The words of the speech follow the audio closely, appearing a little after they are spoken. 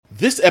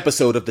This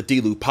episode of the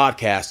D-Loop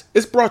podcast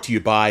is brought to you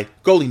by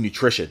Goalie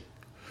Nutrition.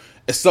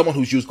 As someone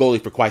who's used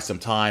Goalie for quite some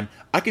time,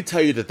 I can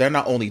tell you that they're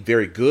not only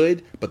very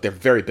good, but they're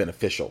very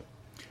beneficial.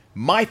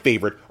 My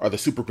favorite are the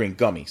Super Green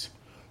Gummies.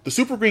 The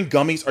Super Green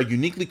Gummies are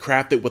uniquely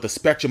crafted with a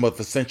spectrum of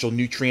essential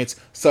nutrients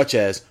such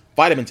as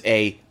vitamins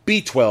A,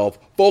 B12,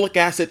 folic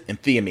acid,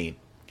 and thiamine.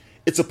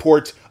 It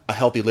supports a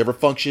healthy liver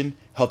function,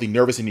 healthy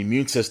nervous and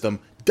immune system,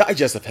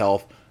 digestive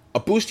health, a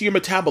boost to your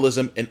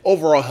metabolism, and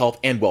overall health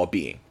and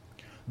well-being.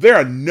 There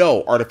are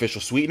no artificial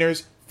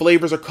sweeteners,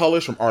 flavors, or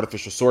colors from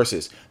artificial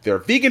sources. They're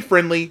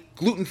vegan-friendly,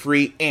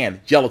 gluten-free,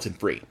 and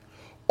gelatin-free.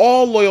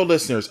 All loyal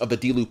listeners of the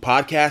D-Loop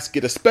podcast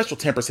get a special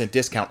 10%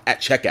 discount at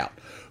checkout.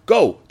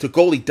 Go to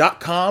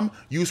goalie.com,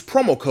 use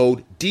promo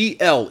code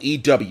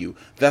DLEW.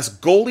 That's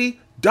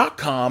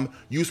goalie.com,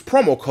 use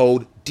promo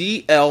code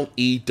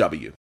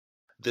DLEW.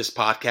 This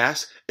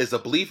podcast is a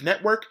Believe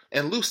Network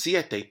and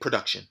Luciete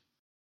production.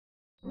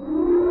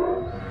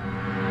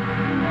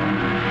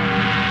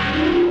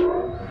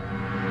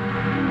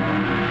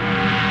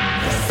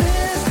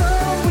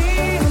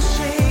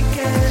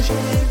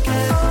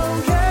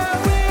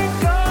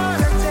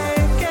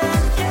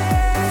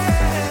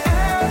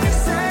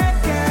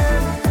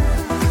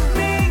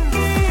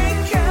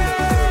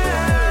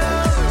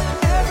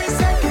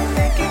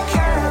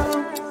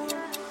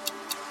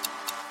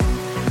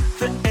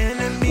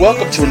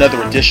 Welcome to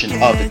another edition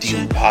of the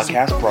D-Loop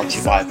podcast brought to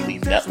you by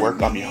Believe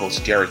Network. I'm your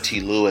host, Derek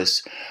T.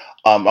 Lewis.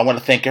 I want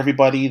to thank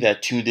everybody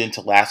that tuned into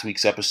last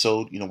week's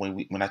episode.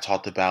 When I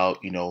talked about,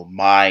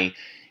 my,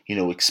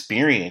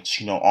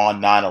 experience,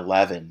 on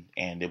 9/11,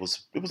 and it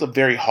was a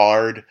very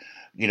hard,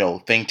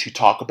 thing to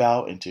talk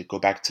about and to go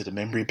back to the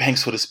memory bank,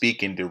 so to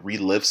speak, and to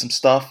relive some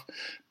stuff.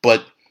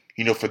 But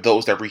for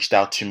those that reached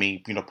out to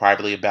me,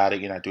 privately about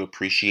it, I do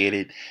appreciate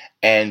it.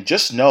 And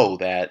just know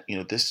that,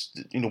 this,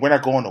 we're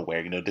not going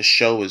nowhere. This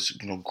show is,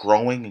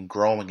 growing and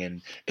growing,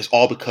 and it's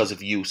all because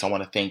of you. So I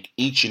want to thank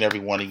each and every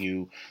one of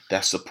you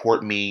that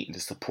support me and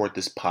to support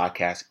this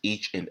podcast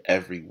each and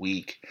every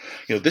week.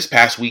 This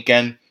past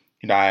weekend,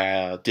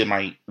 I did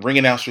my ring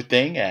announcer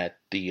thing at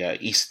the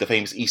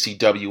famous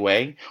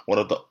ECWA, one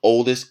of the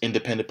oldest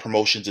independent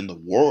promotions in the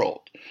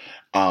world.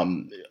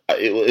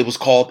 It was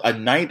called A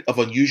Night of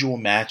Unusual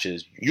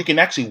Matches. You can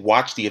actually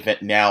watch the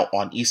event now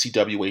on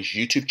ECWA's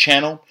YouTube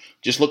channel.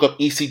 Just look up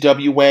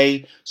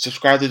ECWA,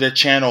 subscribe to their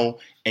channel,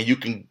 and you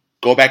can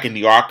go back in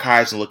the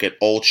archives and look at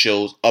old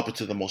shows up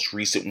until the most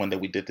recent one that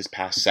we did this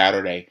past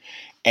Saturday.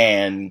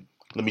 And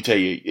let me tell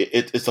you,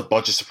 it's a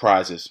bunch of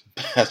surprises,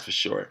 that's for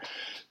sure.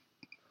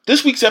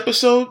 This week's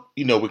episode,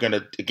 we're going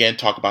to, again,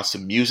 talk about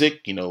some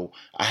music.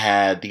 I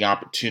had the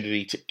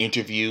opportunity to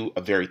interview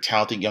a very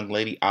talented young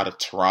lady out of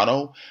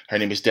Toronto. Her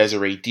name is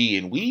Desarae D,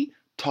 and we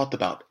talked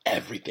about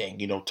everything,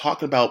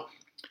 talking about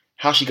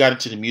how she got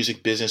into the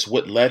music business,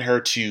 what led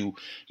her to,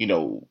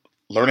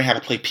 learning how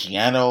to play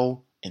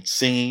piano and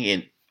singing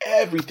and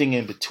everything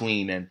in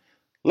between. And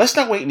let's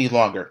not wait any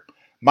longer.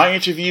 My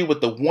interview with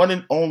the one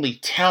and only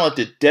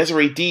talented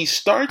Desarae D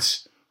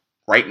starts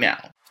right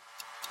now.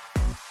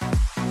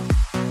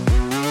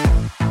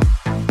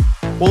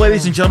 Well,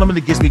 ladies and gentlemen,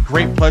 it gives me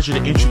great pleasure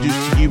to introduce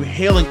to you,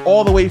 hailing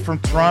all the way from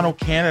Toronto,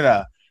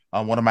 Canada,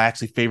 one of my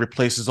actually favorite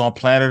places on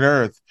planet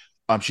Earth.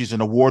 She's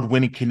an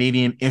award-winning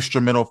Canadian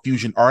instrumental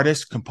fusion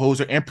artist,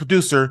 composer, and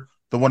producer,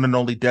 the one and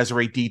only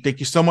Desarae D. Thank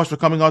you so much for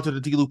coming on to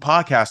the D-Loop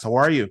podcast. How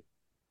are you?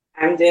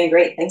 I'm doing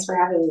great. Thanks for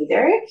having me,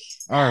 Derek.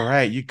 All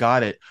right, you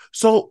got it.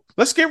 So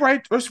let's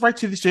right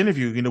to this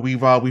interview.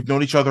 We've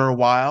known each other a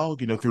while,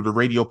 through the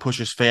Radio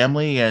Pushers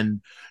family,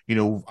 and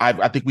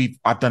I think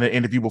I've done an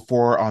interview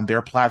before on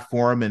their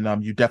platform,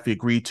 and you definitely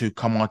agreed to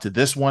come on to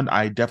this one.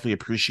 I definitely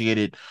appreciate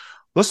it.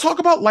 Let's talk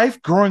about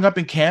life growing up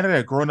in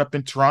Canada, growing up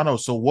in Toronto.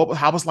 So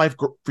how was life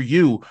for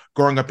you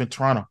growing up in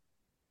Toronto?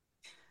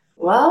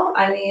 Well,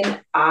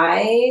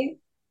 I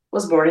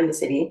was born in the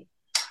city.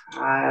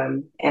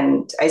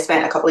 And I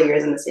spent a couple of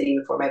years in the city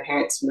before my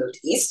parents moved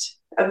east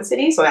of the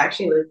city. So I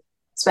actually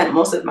spent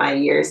most of my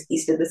years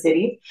east of the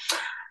city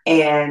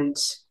and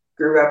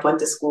went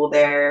to school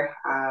there.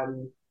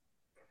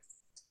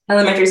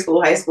 Elementary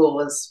school, high school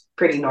was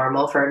pretty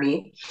normal for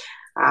me.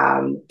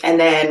 And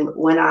then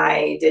when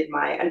I did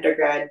my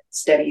undergrad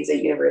studies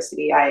at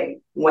university, I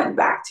went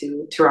back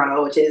to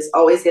Toronto, which is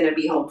always going to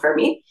be home for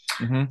me.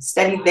 Mm-hmm.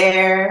 Studied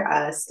there,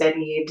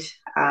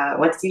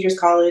 went to Teachers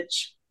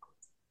College.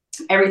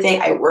 Everything.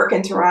 I work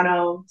in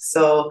Toronto.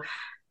 So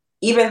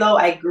even though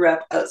I grew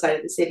up outside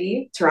of the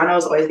city, Toronto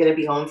is always going to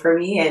be home for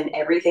me. And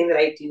everything that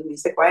I do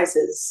music-wise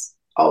is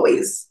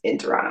always in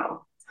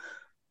Toronto.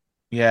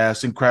 Yeah,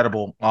 it's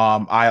incredible.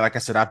 Like I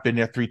said, I've been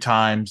there 3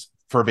 times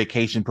for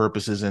vacation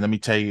purposes. And let me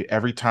tell you,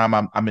 every time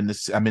I'm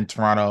in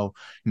Toronto,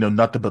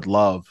 nothing but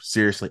love.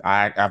 Seriously.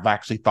 I've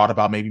actually thought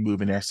about maybe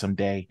moving there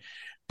someday.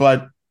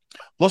 But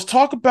let's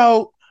talk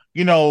about,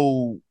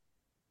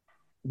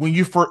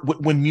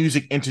 when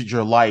music entered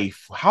your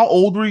life. How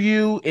old were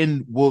you,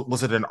 and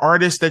was it an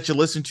artist that you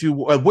listened to?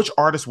 Which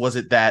artist was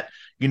it that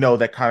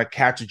that kind of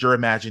captured your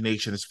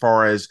imagination as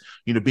far as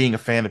being a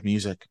fan of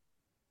music?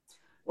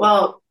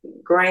 Well,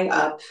 growing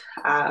up,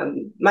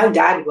 my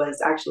dad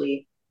was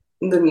actually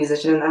the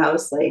musician in the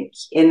house. Like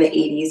in the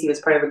 80s, he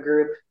was part of a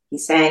group. He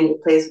sang, he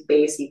plays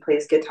bass, he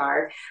plays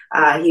guitar.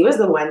 He was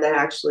the one that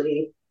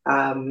actually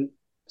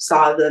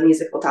saw the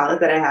musical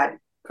talent that I had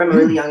from a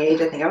really Mm. young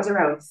age. I think I was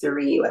around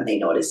 3 when they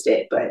noticed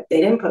it, but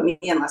they didn't put me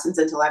in lessons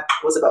until I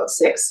was about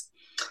 6.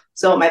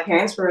 So my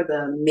parents were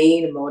the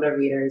main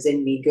motivators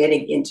in me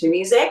getting into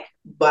music,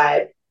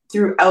 but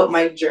throughout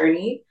my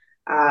journey,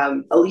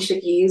 Alicia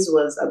Keys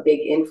was a big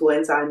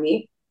influence on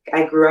me.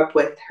 I grew up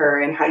with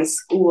her in high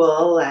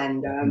school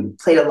and Mhm.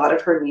 played a lot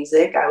of her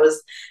music. I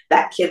was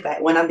that kid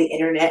that went on the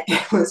internet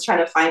and was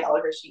trying to find all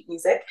of her sheet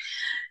music.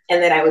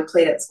 And then I would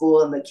play it at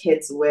school, and the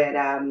kids would,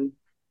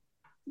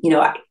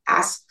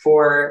 ask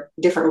for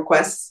different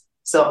requests.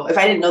 So if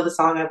I didn't know the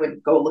song, I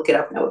would go look it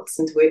up and I would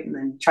listen to it and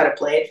then try to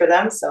play it for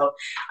them. So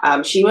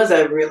she was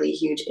a really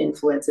huge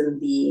influence in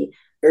the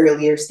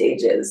earlier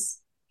stages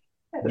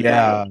of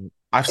Yeah, my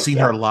I've life. seen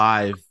Yeah. her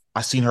live.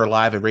 I've seen her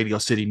live at Radio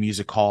City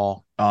Music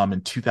Hall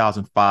in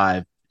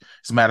 2005.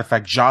 As a matter of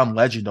fact, John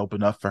Legend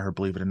opened up for her,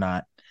 believe it or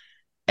not.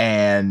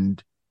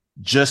 And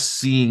just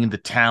seeing the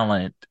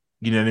talent,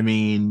 you know what I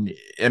mean?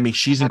 I mean,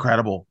 she's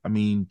incredible. I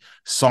mean,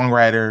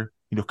 songwriter,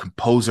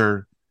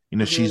 composer,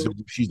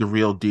 Mm-hmm. she's the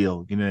real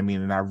deal, you know what I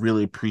mean? And I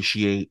really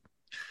appreciate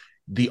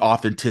the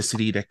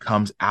authenticity that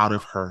comes out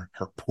of her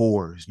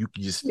pores. You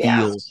can just Yeah.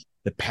 feel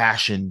the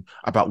passion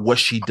about what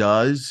she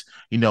does,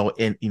 in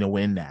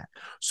that.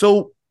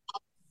 So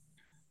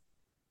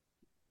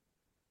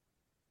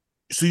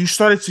so you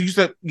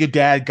said your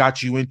dad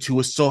got you into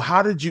it. So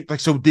how did you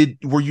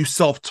were you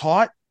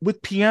self-taught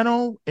with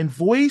piano and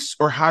voice,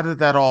 or how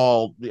did it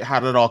all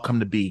come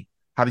to be?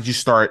 How did you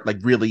start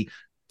really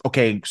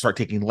start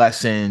taking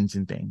lessons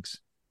and things?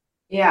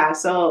 Yeah.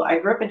 So I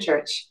grew up in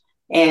church.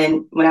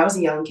 And when I was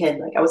a young kid,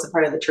 like I was a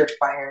part of the church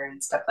choir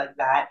and stuff like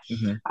that.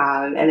 Hmm.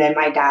 And then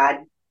my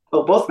dad,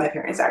 well, both my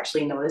parents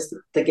actually noticed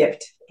the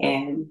gift,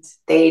 and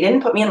they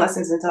didn't put me in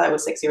lessons until I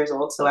was 6 years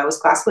old. So I was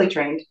classically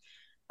trained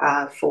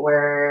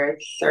for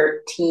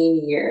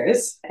 13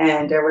 years,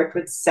 and I worked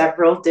with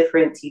several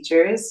different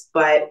teachers.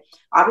 But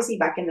obviously,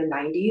 back in the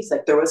 90s,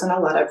 like there wasn't a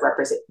lot of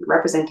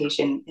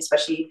representation,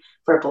 especially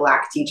for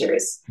Black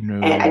teachers.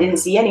 And I No. didn't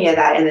see any of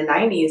that in the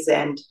 90s.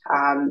 And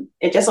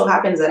it just so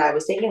happens that I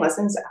was taking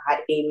lessons at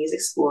a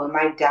music school, and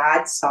my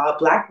dad saw a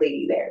Black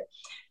lady there.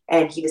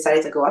 And he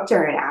decided to go up to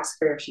her and ask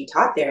her if she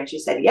taught there. And she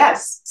said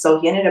yes.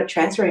 So he ended up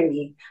transferring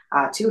me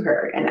to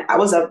her. And I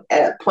was at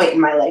a point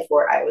in my life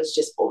where I was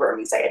just over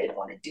music. I didn't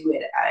want to do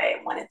it. I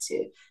wanted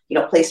to,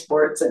 play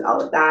sports and all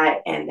of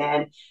that. And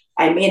then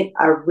I made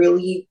a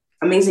really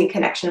amazing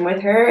connection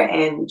with her.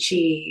 And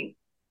she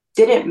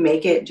didn't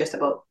make it just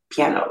about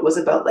piano. It was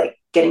about like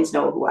getting to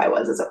know who I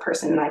was as a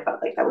person. And I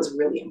felt like that was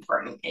really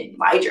important in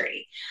my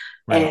journey.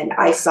 Right. And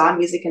I saw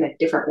music in a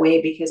different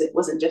way because it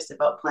wasn't just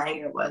about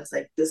playing. It was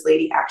like this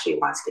lady actually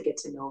wants to get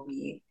to know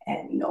me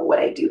and know what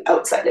I do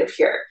outside of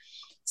here.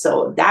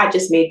 So that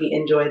just made me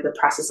enjoy the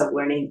process of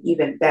learning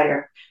even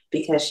better,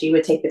 because she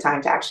would take the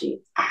time to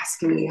actually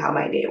ask me how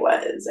my day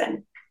was,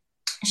 and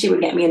she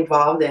would get me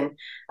involved in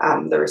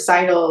the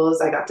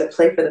recitals. I got to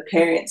play for the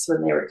parents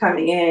when they were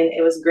coming in.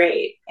 It was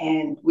great.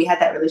 And we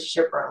had that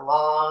relationship for a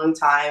long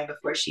time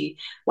before she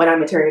went on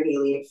maternity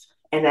leave.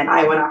 And then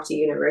I went off to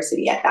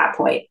university at that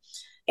point.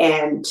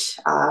 And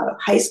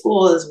high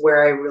school is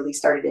where I really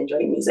started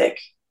enjoying music.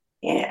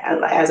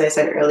 And as I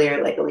said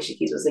earlier, like Alicia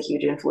Keys was a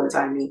huge influence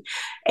on me.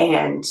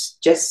 And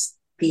just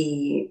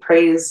the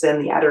praise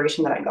and the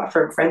adoration that I got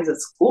from friends at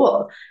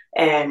school,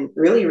 and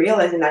really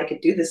realizing that I could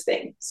do this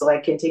thing. So I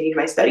continued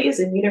my studies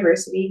in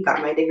university,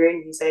 got my degree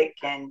in music,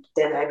 and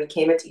then I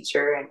became a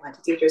teacher and went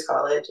to teachers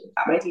college and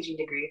got my teaching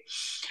degree.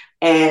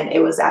 And it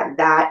was at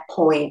that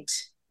point,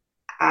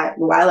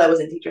 while I was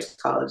in teachers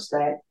college,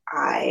 that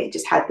I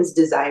just had this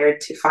desire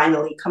to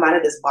finally come out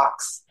of this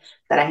box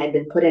that I had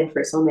been put in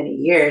for so many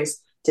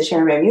years to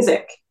share my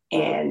music.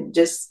 And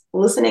just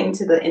listening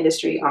to the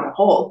industry on a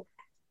whole,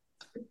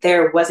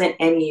 there wasn't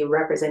any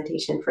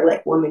representation for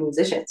like women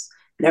musicians.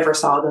 Never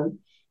saw them,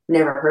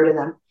 never heard of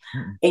them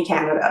Mm-mm. in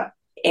Canada.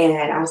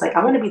 And I was like,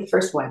 I want to be the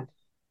first one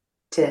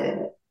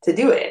to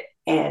do it.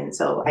 And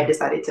so I Yeah.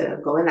 decided to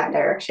go in that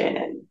direction,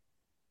 and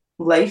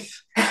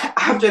life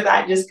after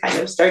that just kind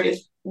of started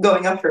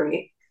going up for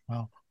me.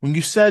 Wow. When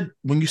you said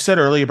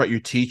earlier about your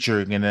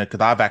teacher, because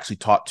I've actually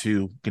taught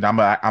too. I'm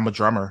a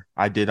drummer.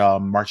 I did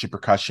marching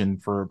percussion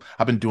for.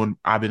 I've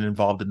been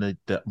involved in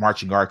the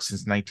marching arts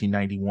since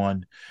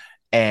 1991.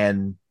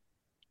 And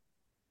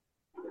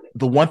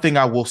the one thing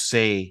I will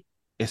say,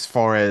 as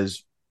far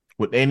as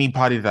with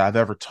anybody that I've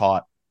ever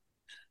taught,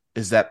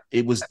 is that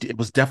it was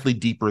definitely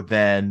deeper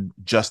than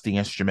just the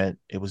instrument.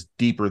 It was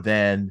deeper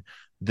than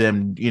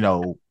them,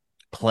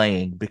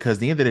 playing, because at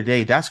the end of the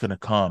day, that's going to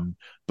come,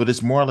 but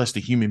it's more or less the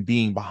human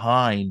being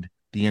behind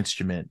the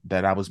instrument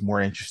that I was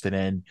more interested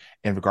in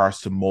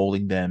regards to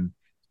molding them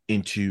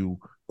into,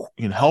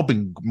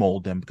 helping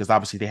mold them, because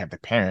obviously they have their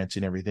parents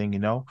and everything,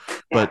 Yeah.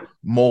 but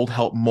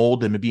help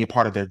mold them and be a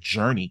part of their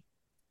journey,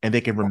 and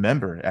they can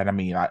remember. And I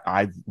mean,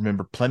 I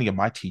remember plenty of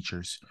my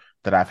teachers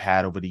that I've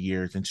had over the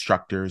years,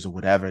 instructors or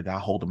whatever, that I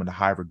hold them in a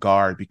high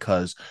regard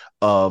because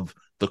of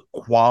the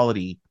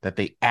quality that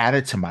they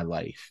added to my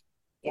life,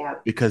 Yeah.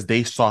 because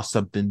they saw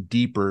something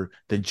deeper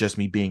than just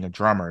me being a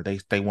drummer.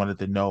 They wanted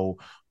to know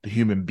the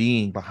human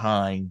being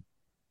behind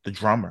the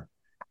drummer.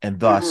 And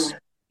thus,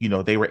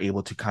 Mm-hmm. they were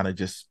able to kind of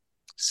just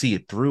see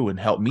it through and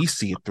help me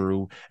see it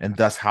through. And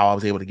thus how I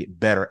was able to get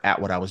better at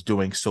what I was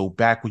doing. So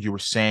back what you were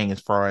saying, as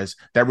far as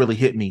that really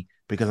hit me,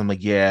 because I'm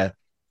like, yeah,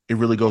 it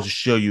really goes Yeah. to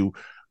show you,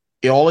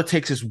 all it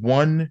takes is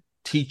one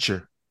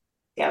teacher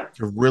Yeah.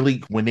 to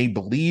really, when they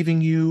believe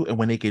in you and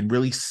when they can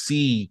really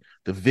see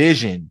the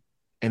vision,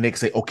 and they can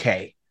say,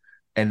 okay,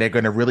 and they're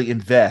going to really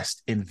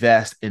invest, and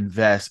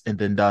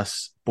then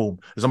thus, boom.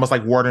 It's almost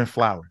like watering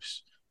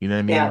flowers. You know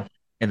what I Yeah. mean?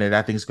 And then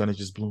that thing's going to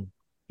just bloom,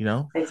 you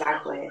know?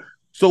 Exactly.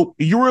 So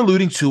you were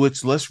alluding to it.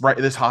 So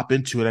let's hop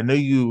into it. I know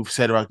you've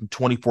said about in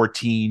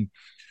 2014,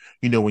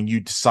 when you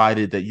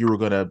decided that you were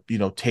going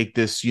to, take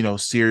this,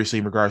 seriously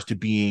in regards to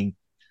being,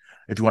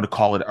 if you want to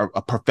call it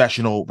a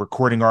professional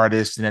recording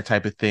artist and that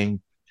type of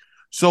thing.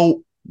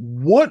 So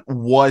what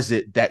was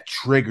it that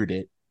triggered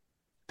it,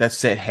 that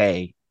said,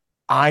 hey,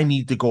 I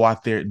need to go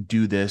out there and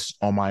do this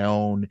on my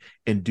own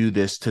and do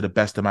this to the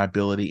best of my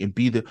ability and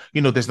be the,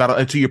 there's not,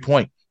 and to your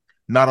point,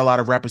 not a lot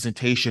of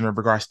representation in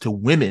regards to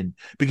women,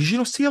 because you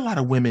don't see a lot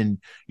of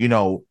women,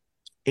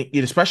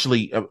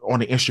 especially on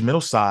the instrumental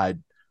side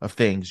of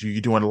things.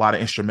 You're doing a lot of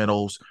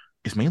instrumentals.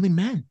 It's mainly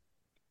men.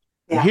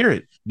 You Yeah. hear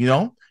it,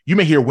 you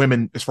may hear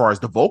women as far as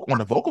on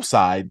the vocal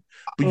side,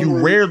 but you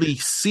Mm-hmm. rarely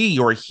see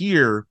or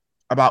hear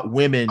about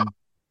women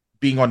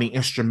being on the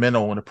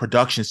instrumental and the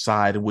production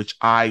side, in which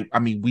I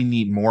mean, we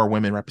need more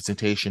women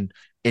representation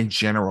in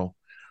general.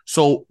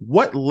 So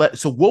what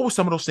were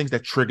some of those things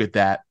that triggered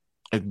that?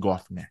 I can go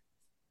off from there.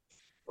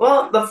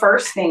 Well, the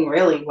first thing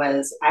really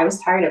was I was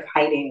tired of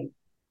hiding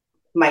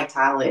my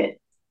talent.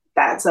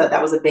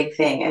 That was a big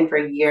thing. And for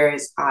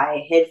years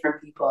I hid from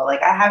people.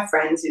 Like I have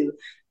friends who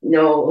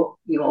know,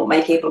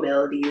 my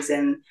capabilities,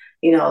 and,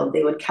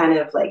 they would kind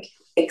of like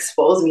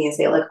expose me and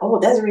say like, oh,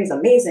 Desiree is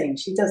amazing.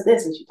 She does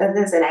this and she does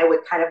this. And I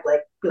would kind of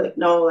like be like,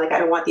 no, like I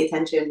don't want the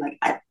attention. Like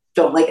I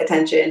don't like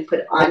attention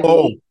put on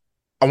Oh, me.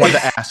 I wanted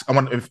to ask. I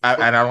want if I,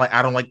 and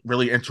I don't like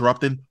really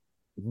interrupting.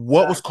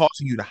 What was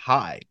causing you to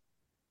hide?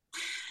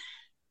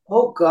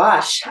 Oh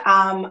gosh.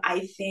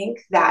 I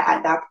think that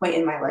at that point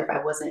in my life,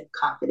 I wasn't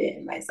confident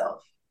in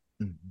myself.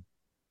 Mhm.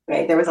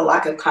 Right. There was a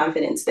lack of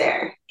confidence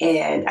there.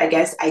 And I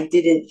guess I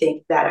didn't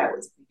think that I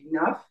was good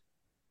enough.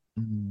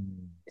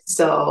 Mhm.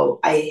 So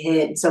I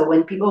hid. So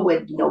when people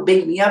would,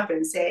 big me up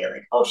and say,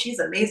 like, oh, she's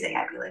amazing,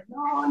 I'd be like,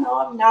 no, no,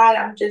 I'm not.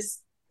 I'm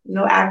just,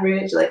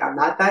 average. Like, I'm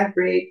not that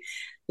great.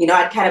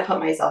 I'd kind of put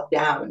myself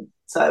down.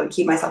 So I would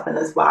keep myself in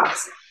this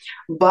box.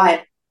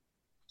 But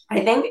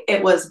I think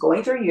it was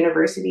going through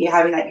university,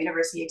 having that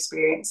university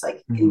experience,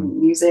 like Mhm.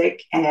 in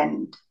music,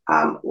 and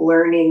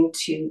learning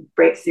to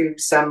break through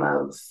some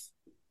of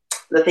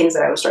the things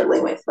that I was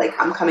struggling with. Like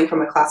I'm coming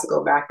from a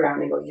classical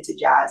background and going into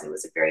jazz. It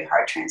was a very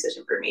hard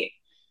transition for me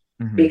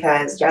Mhm.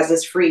 because jazz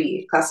is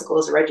free, classical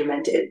is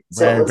regimented.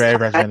 So it Very, was very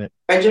kind of regimented.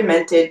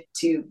 regimented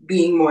to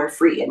being more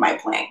free in my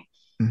playing.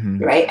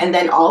 Mhm. Right. And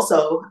then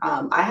also,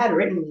 I had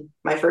written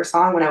my first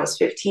song when I was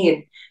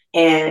 15,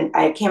 and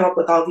I came up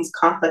with all these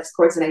complex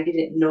chords and I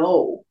didn't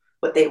know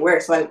what they were.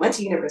 So I went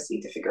to university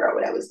to figure out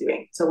what I was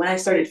doing. So when I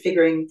started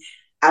figuring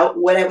out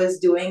what I was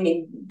doing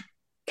and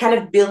kind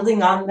of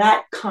building on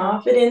that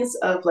confidence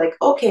of like,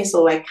 okay,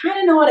 so I kind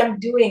of know what I'm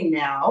doing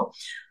now.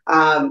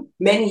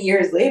 Many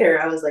years later,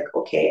 I was like,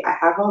 okay, I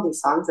have all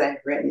these songs that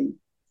I've written.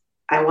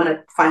 I want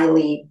to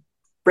finally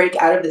break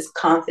out of this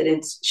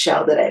confidence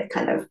shell that I've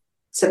kind of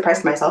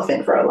suppressed myself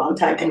in for a long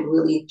time and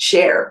really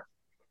share.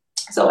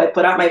 So I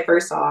put out my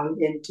first song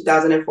in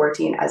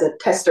 2014 as a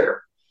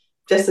tester,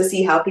 just to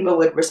see how people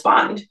would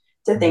respond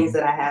to things Mhm.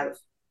 that I have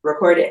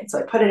recorded. So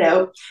I put it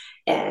out,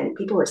 and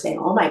people were saying,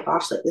 oh my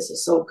gosh, like this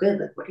is so good.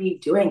 Like, what are you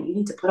doing? You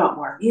need to put out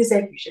more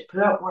music. You should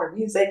put out more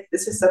music.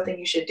 This is something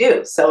you should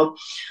do. So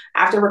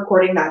after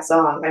recording that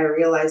song, I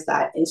realized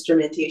that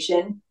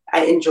instrumentation,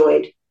 I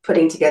enjoyed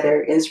putting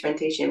together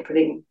instrumentation,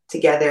 putting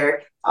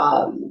together,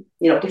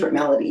 different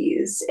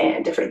melodies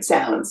and different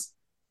sounds,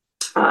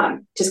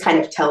 just kind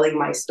of telling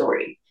my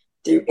story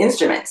through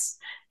instruments.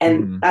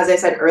 And Mhm. as I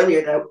said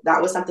earlier,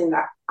 that was something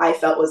that I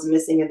felt was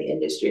missing in the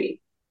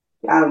industry.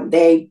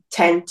 They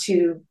tend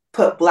to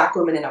put Black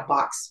women in a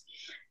box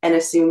and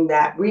assume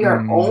that we are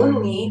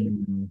only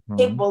Mhm. Mhm.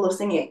 capable of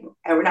singing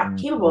and we're not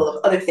capable Mhm.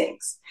 of other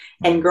things.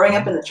 And growing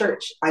up in the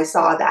church, I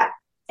saw that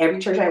every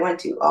church I went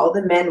to, all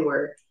the men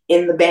were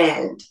in the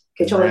band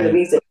controlling the Right.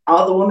 music,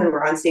 all the women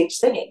were on stage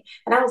singing.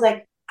 And I was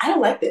like, I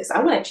don't like this.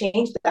 I want to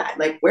change that.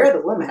 Like, where are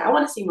the women? I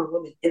want to see more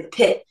women in the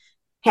pit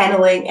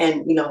handling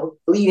and,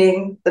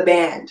 leading the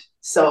band.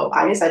 So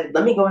I decided,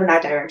 let me go in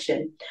that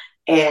direction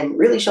and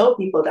really show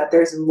people that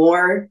there's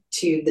more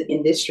to the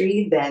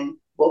industry than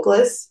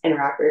vocalists and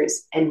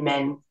rappers and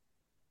men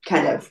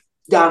kind of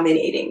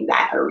dominating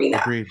that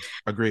arena. Agreed.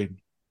 Agreed.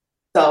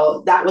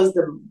 So that was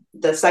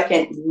the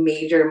second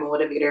major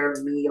motivator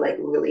of me, like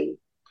really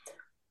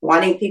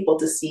wanting people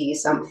to see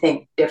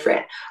something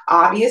different.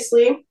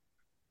 Obviously,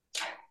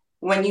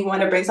 when you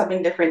want to bring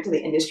something different to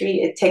the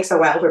industry, it takes a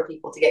while for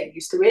people to get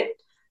used to it.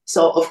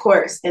 So, of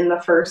course, in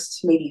the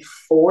first maybe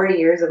 4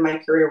 years of my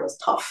career was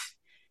tough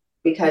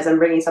because I'm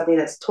bringing something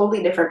that's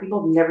totally different.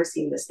 People have never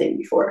seen this thing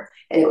before,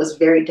 and it was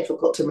very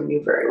difficult to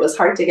maneuver. It was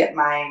hard to get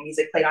my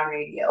music played on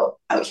radio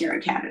out here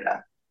in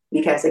Canada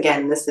because,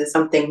 again, this is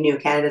something new.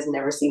 Canada's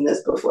never seen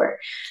this before.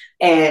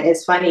 And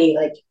it's funny,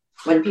 like,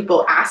 when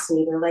people ask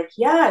me, they're like,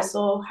 yeah,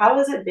 so how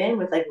has it been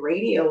with like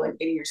radio and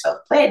getting yourself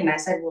played? And I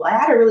said, well, I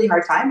had a really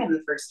hard time in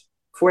the first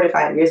 4 to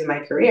 5 years of my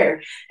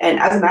career. And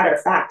as a matter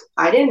of fact,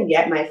 I didn't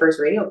get my first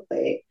radio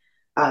play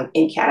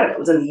in Canada. It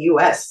was in the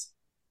US.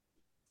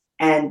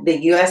 And the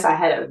US, I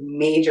had a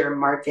major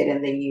market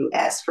in the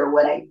US for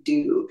what I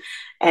do.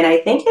 And I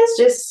think it's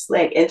just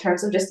like in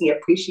terms of just the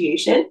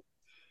appreciation.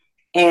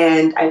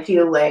 And I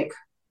feel like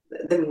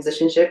the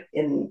musicianship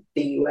in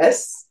the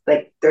US,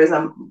 like there's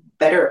a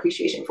better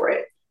appreciation for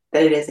it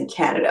than it is in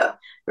Canada,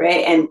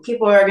 right? And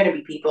people are going to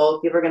be people.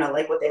 People are going to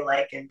like what they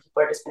like, and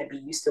people are just going to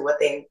be used to what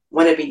they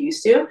want to be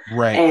used to.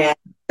 Right. And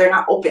they're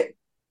not open.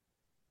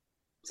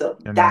 So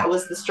And that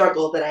was the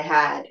struggle that I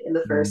had in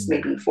the first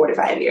mm, maybe 4 to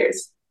 5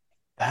 years.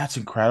 that's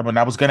incredible. And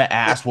I was going to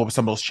ask what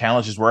some of those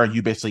challenges were, and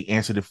you basically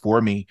answered it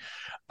for me.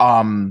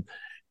 Um,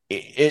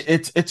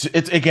 it's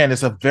again,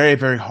 it's a very,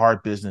 very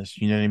hard business.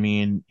 You know what I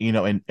mean? You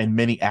know, in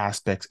many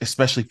aspects,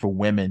 especially for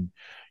women.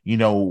 You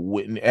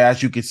know,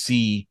 as you can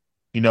see,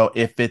 you know,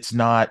 if it's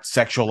not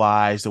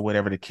sexualized or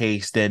whatever the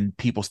case, then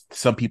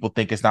some people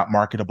think it's not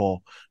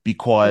marketable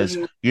because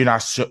Mm-hmm.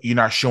 you're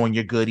not showing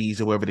your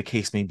goodies or whatever the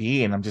case may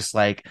be. And I'm just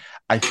like,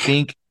 I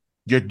think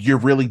you're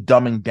really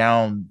dumbing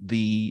down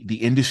the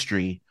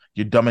industry.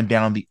 You're dumbing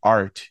down the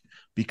art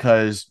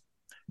because,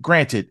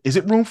 granted, is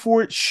it room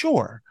for it?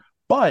 Sure,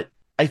 but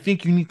I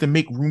think you need to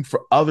make room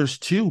for others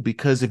too,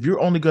 because if you're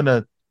only going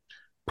to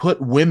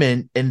put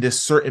women in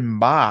this certain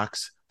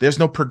box, there's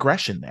no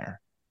progression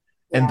there.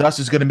 And Yeah. thus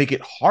it's going to make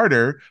it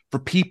harder for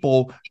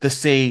people to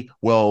say,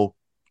 well,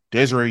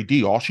 Desarae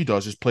D, all she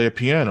does is play a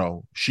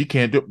piano. She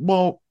can't do,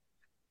 well,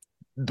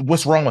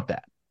 what's wrong with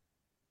that?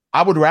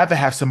 I would rather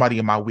have somebody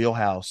in my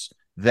wheelhouse,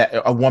 that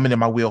a woman in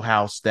my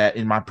wheelhouse that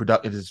in my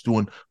production is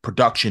doing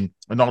production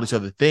and all these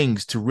other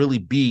things to really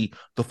be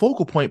the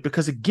focal point.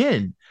 Because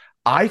again,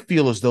 I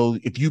feel as though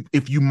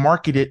if you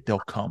market it, they'll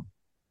come.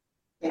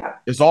 Yeah.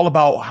 It's all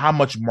about how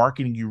much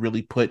marketing you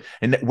really put,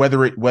 and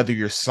whether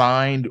you're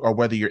signed or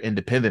whether you're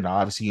independent.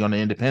 Obviously, on the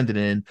independent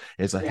end,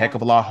 it's a heck Yeah.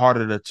 of a lot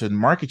harder to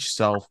market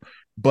yourself.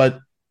 But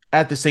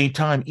at the same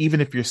time,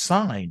 even if you're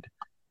signed,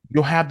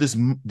 you'll have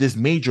this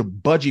major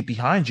budget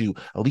behind you.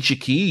 Alicia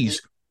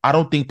Keys, I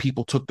don't think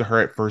people took to her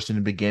at first in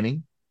the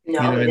beginning. You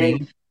No, know what they I didn't.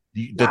 mean?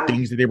 The Nah.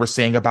 things that they were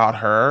saying about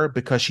her,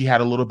 because she had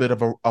a little bit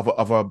of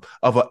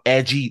a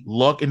edgy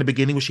look in the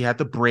beginning when she had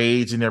the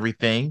braids and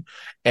everything,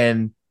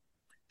 and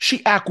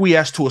she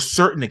acquiesced to a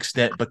certain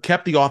extent, but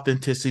kept the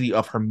authenticity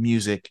of her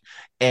music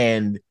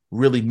and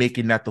really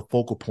making that the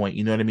focal point.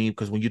 You know what I mean?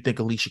 Because when you think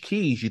Alicia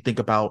Keys, you think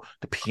about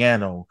the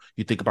piano,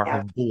 you think about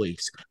Yeah. her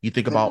voice, you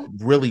think about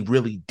Mm-hmm. really,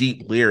 really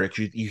deep lyrics.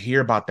 You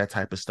hear about that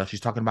type of stuff. She's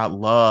talking about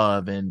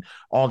love and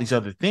all these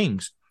other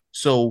things.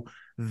 So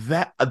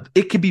that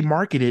it can be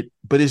marketed,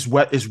 but is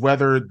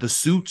whether the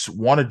suits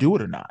want to do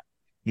it or not.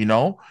 You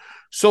know?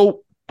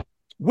 So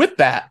with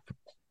that,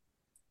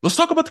 let's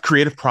talk about the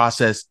creative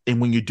process and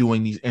when you're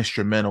doing these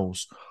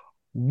instrumentals.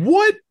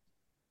 What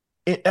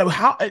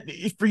how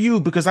for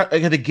you, because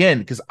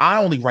I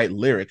only write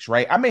lyrics,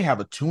 right? I may have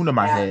a tune in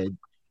my Yeah. head,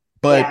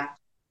 but Yeah.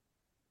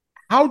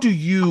 how do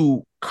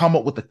you come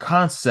up with the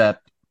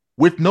concept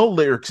with no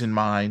lyrics in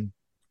mind,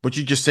 but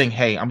you're just saying,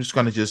 hey, I'm just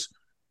going to just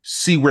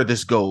see where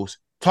this goes?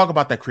 Talk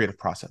about that creative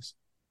process.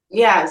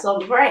 Yeah, so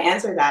before I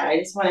answer that, I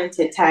just wanted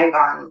to tag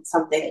on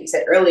something that you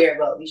said earlier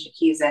about Alicia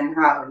Keys and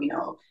how,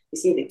 you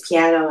see the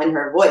piano in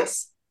her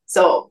voice.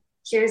 So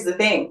here's the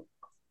thing,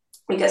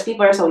 because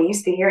people are so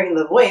used to hearing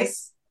the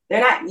voice, they're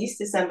not used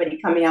to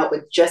somebody coming out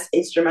with just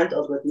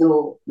instrumentals with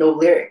no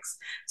lyrics.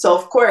 So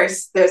of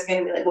course, there's going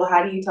to be like, well,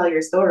 how do you tell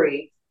your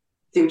story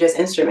through just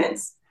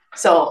instruments?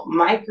 So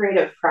my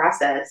creative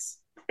process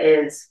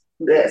is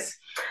this.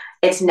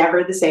 It's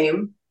never the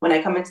same. When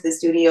I come into the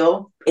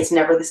studio, it's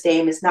never the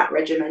same. It's not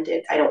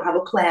regimented. I don't have a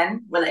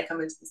plan when I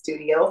come into the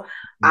studio.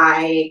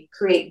 I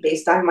create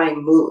based on my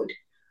mood.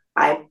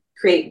 I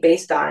create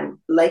based on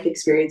life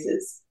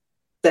experiences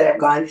that I've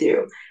gone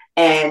through.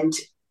 And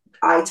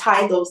I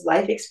tie those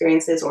life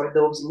experiences or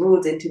those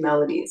moods into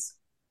melodies.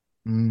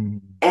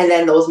 Mm, And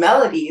then those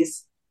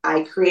melodies,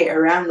 I create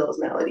around those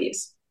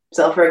melodies.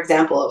 So, for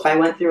example, if I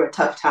went through a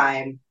tough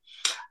time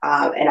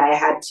and I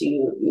had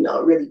to,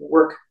 really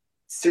work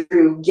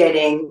through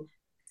getting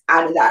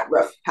out of that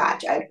rough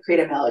patch, I'd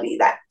create a melody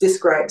that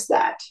describes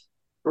that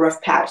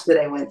rough patch that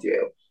I went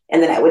through.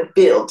 And then I would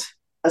build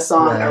a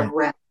song right.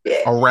 around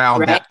it, Around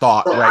right? that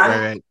thought. So Right,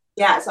 right, right.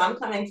 yeah, so I'm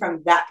coming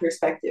from that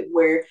perspective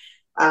where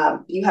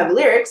you have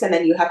lyrics and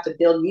then you have to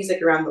build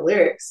music around the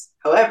lyrics.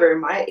 However,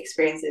 my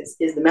experience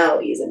is the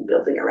melodies and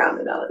building around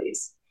the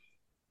melodies.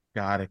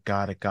 Got it.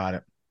 Got it. Got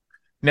it.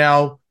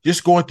 Now,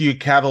 just going through your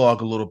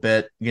catalog a little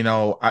bit,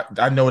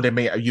 I know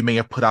you may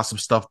have put out some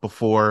stuff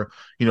before,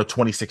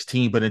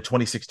 2016, but in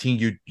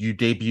 2016 you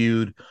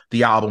debuted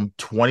the album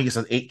 20. It's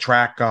an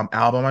 8-track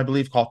album, I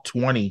believe, called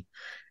 20.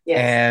 Yes.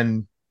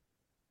 And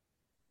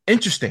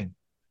interesting,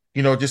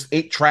 just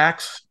 8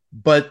 tracks,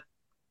 but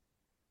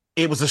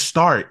it was a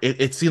start.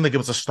 It seemed like it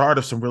was a start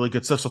of some really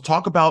good stuff. So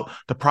talk about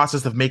the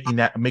process of making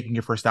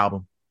your first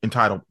album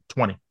entitled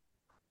 20.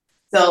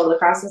 So the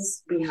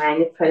process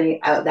behind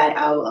putting out that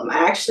album,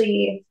 I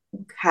actually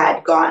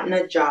had gotten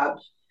a job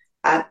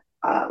at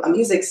a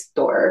music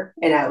store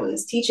and I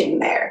was teaching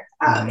there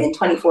Mm-hmm. in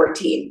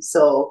 2014.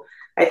 So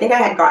I think I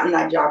had gotten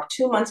that job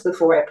 2 months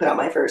before I put out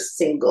my first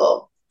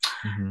single.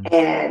 Mm-hmm.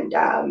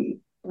 And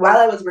while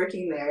I was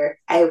working there,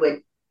 I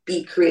would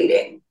be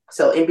creating.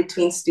 So in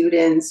between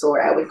students,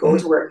 or I would go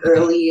to work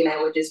early and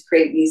I would just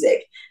create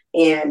music.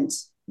 And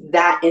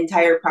that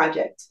entire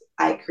project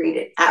I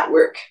created at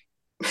work.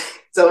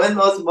 So in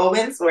those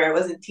moments where I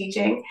wasn't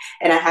teaching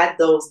and I had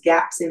those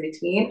gaps in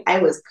between, I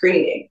was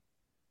creating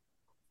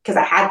because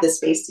I had the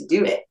space to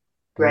do it.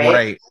 Right.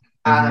 Right.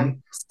 Mm-hmm.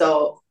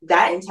 So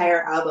that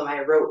entire album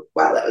I wrote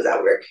while I was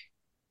at work.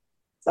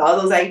 So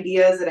all those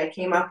ideas that I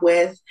came up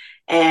with,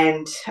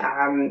 and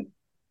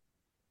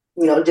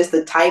just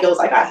the titles.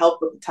 I got help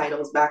with the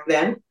titles back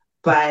then,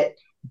 but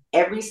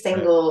every Right.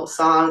 single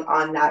song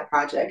on that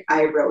project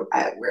I wrote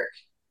at work,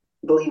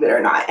 believe it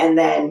or not. And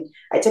then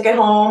I took it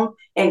home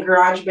in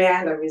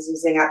GarageBand I was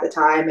using at the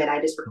time, and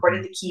I just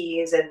recorded Mm-hmm. the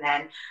keys. And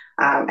then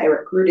I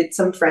recruited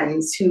some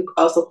friends who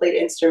also played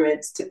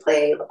instruments to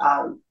play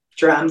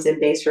drums and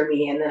bass for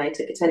me. And then I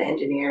took it to an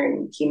engineer,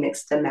 and he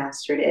mixed and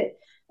mastered it.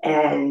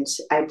 And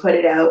I put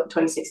it out in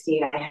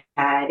 2016. I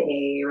had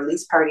a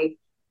release party.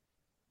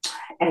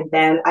 And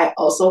then I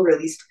also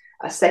released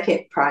a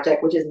second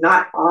project, which is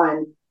not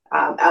on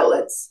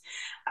outlets.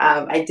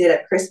 I did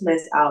a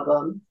Christmas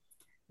album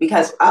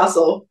because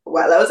also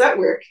while I was at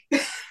work,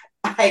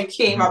 I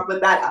came Mm-hmm. up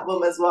with that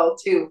album as well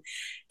too.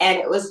 And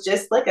it was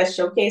just like a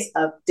showcase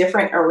of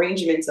different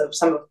arrangements of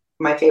some of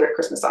my favorite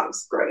Christmas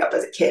songs growing up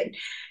as a kid.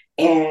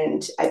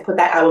 And I put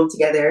that album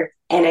together,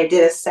 and I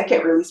did a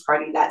second release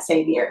party that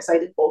same year. So I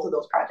did both of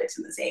those projects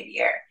in the same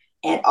year.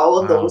 And all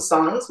of Wow. those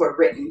songs were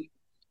written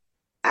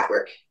at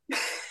work.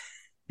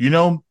 You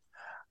know,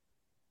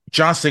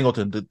 John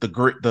Singleton,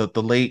 the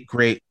late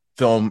great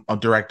film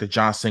director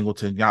John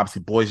Singleton,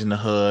 obviously Boys in the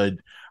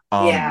Hood,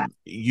 Yeah.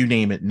 you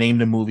name it, name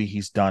the movie,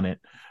 he's done it.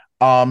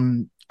 I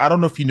don't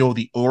know if you know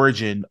the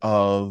origin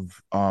of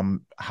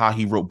how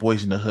he wrote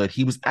Boys in the Hood.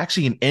 He was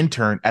actually an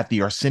intern at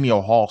the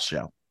Arsenio Hall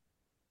show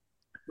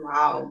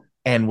Wow.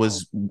 and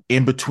was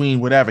in between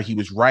whatever he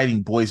was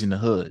writing Boys in the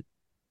Hood.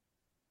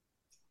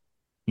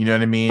 You know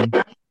what I mean?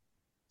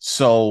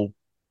 So,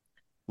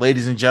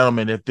 ladies and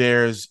gentlemen, if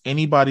there's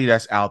anybody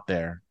that's out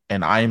there,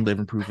 and I am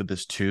living proof of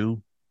this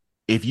too,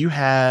 if you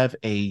have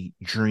a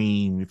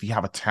dream, if you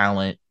have a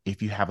talent,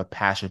 if you have a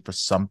passion for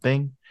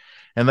something,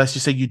 and let's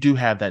just say you do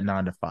have that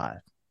 9 to 5,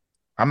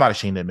 I'm not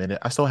ashamed to admit it.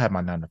 I still have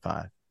my 9 to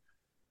 5,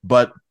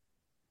 but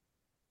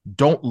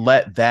don't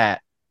let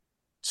that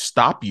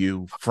stop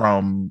you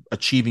from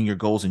achieving your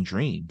goals and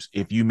dreams.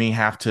 If you may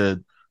have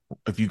to,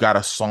 if you got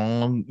a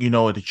song,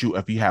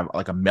 if you have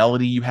like a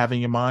melody you have in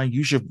your mind,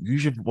 use your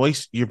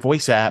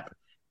voice app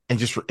and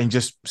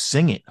just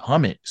sing it,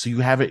 hum it. So you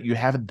have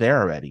it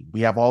there already.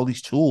 We have all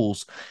these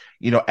tools,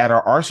 at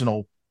our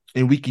arsenal,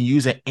 and we can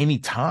use it any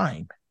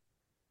time.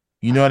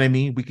 You know what I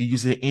mean? We can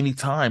use it any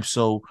time.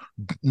 So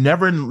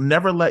never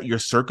let your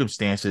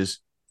circumstances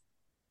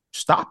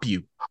stop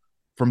you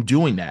from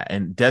doing that.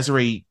 And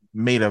Desarae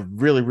made a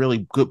really,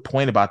 really good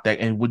point about that.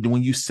 And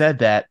when you said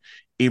that,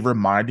 it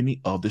reminded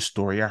me of the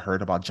story I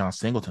heard about John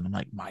Singleton. I'm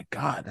like, my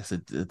God, that's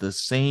the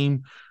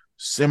same,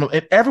 similar.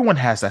 And everyone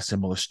has that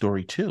similar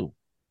story too,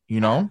 you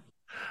know?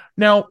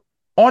 Now,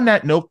 on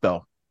that note,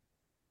 though,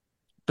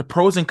 the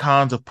pros and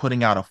cons of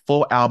putting out a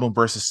full album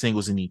versus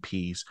singles and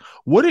EPs.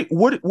 What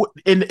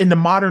in the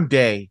modern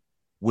day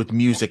with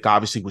music,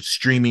 obviously with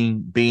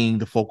streaming being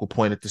the focal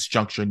point at this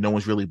juncture, no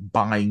one's really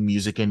buying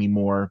music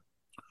anymore.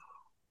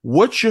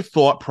 What's your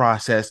thought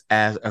process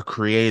as a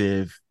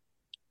creative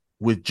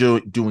with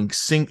doing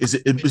is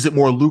it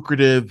more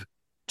lucrative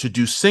to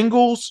do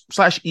singles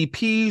slash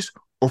EPs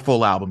or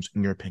full albums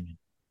in your opinion?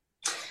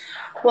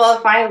 Well,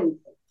 if I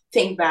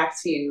think back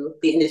to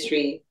the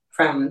industry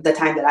from the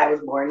time that I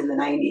was born in the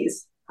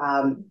 90s,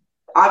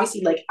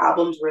 obviously, like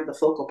albums were the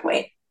focal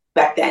point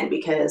back then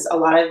because a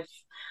lot of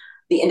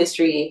the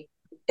industry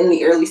in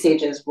the early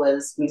stages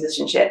was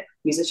musicianship.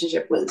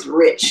 Musicianship was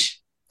rich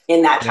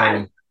in that Very,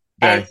 time.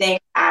 And I very.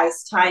 think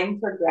as time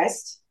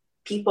progressed,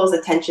 people's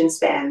attention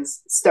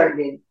spans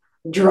started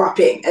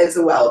dropping as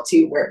well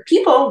too, where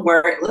people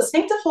weren't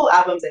listening to full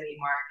albums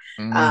anymore.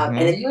 And Mm-hmm.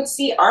 then you would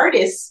see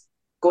artists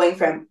going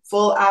from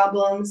full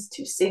albums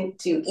to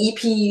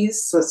EPs,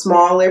 so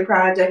smaller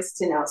projects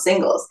to now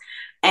singles.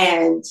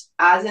 And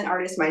as an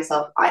artist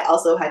myself, I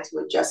also had to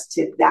adjust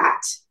to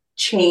that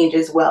change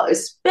as well,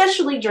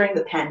 especially during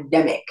the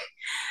pandemic,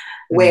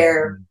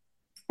 where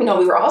Mm-hmm.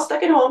 we were all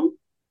stuck at home.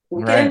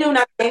 We couldn't Right. do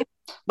nothing,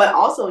 but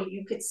also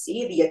you could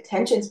see the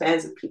attention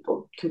spans of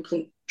people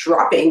complete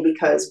dropping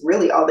because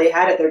really all they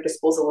had at their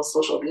disposal was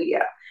social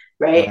media,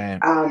 right?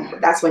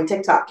 Right. That's when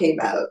TikTok came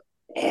out,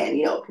 and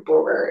people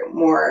were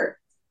more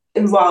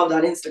involved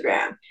on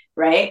Instagram,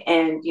 right?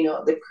 And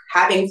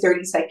having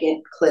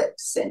 30-second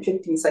clips and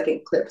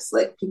 15-second clips,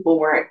 like people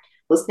weren't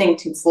listening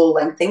to full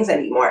length things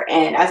anymore.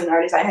 And as an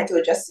artist, I had to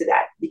adjust to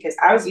that because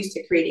I was used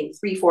to creating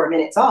 3-4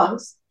 minute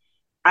songs.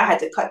 I had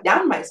to cut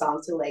down my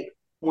songs to like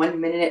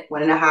 1 minute,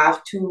 1.5,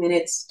 2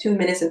 minutes, 2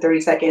 minutes and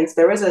 30 seconds.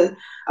 There was a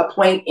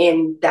point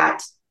in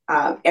that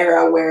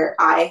era where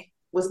I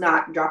was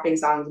not dropping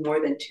songs more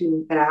than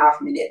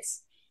 2.5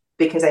 minutes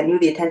because I knew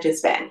the attention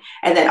span.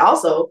 And then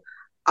also,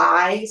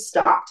 I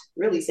stopped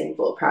releasing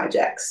full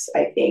projects,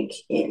 I think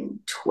in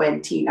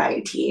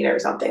 2019 or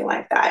something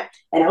like that.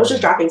 And I was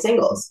just Right. dropping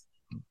singles,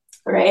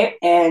 right?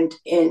 And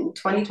in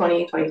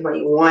 2020,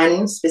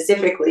 2021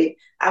 specifically,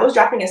 I was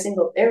dropping a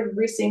single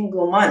every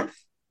single month,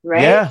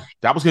 right? Yeah,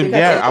 that was good. Because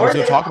Yeah, in I was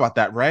going to order, talk about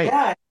that. Right.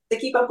 yeah, to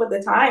keep up with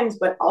the times,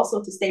 but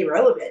also to stay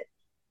relevant.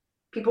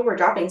 People were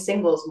dropping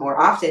singles more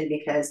often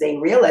because they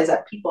realized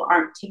that people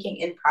aren't taking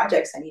in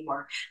projects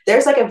anymore.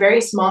 There's like a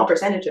very small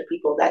percentage of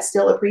people that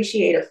still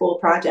appreciate a full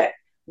project.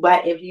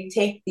 But if you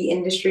take the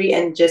industry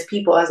and just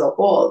people as a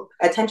whole,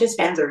 attention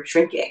spans are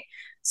shrinking.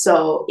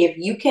 So if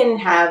you can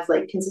have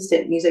like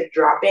consistent music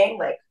dropping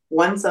like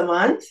once a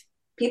month,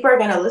 people are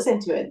going to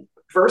listen to it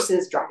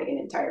versus dropping an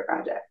entire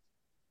project.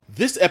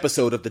 This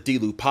episode of the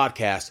D-Loop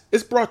podcast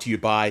is brought to you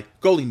by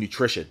Goalie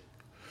Nutrition.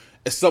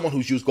 As someone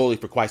who's used Goalie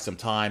for quite some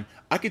time,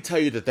 I can tell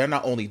you that they're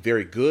not only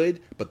very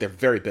good, but they're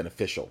very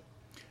beneficial.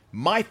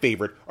 My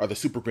favorite are the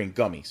Super Green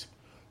Gummies.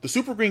 The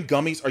Super Green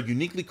Gummies are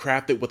uniquely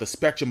crafted with a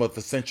spectrum of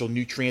essential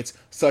nutrients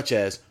such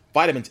as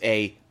vitamins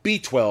A,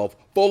 B12,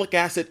 folic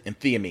acid, and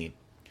thiamine.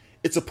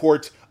 It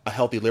supports a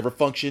healthy liver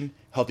function,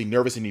 healthy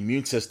nervous and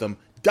immune system,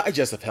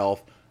 digestive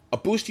health, a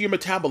boost to your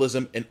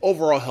metabolism, and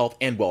overall health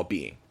and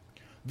well-being.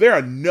 There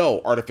are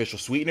no artificial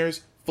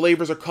sweeteners,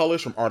 flavors, or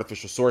colors from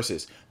artificial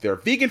sources. They're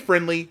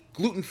vegan-friendly,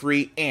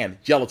 gluten-free, and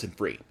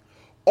gelatin-free.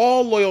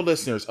 All loyal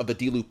listeners of the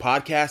D-Loop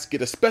podcast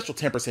get a special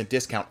 10%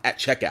 discount at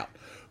checkout.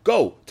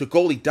 Go to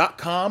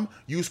goalie.com,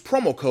 use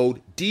promo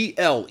code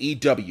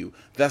DLEW.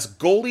 That's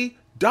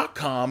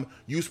goalie.com,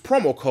 use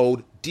promo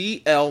code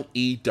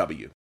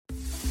DLEW.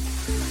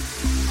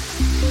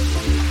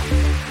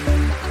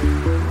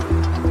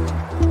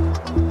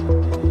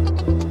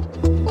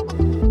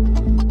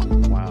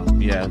 Wow.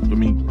 Yeah, I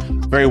mean,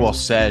 very well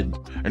said.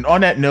 And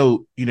on that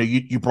note,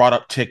 you brought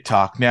up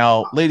TikTok.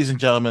 Now, ladies and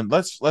gentlemen,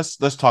 let's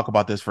talk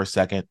about this for a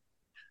second.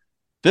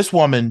 This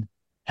woman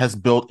has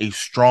built a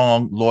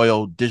strong,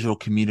 loyal digital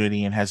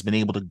community and has been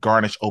able to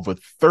garnish over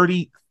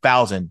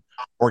 30,000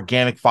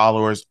 organic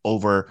followers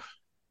over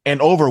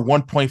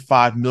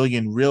 1.5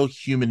 million real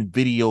human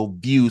video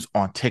views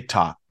on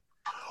TikTok.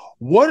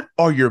 What's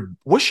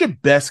your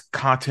best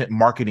content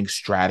marketing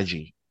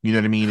strategy? You know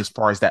what I mean? As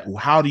far as that,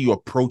 how do you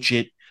approach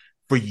it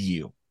for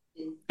you?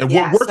 And what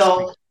Yeah, works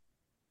for you?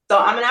 so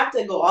I'm gonna have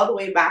to go all the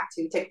way back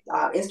to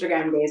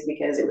Instagram days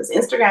because it was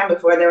Instagram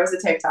before there was a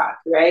TikTok,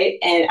 right?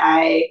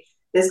 And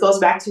this goes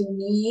back to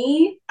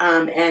me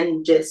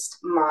and just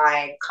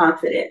my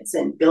confidence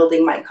and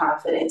building my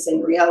confidence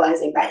and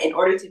realizing that in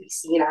order to be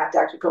seen, I have to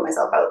actually put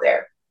myself out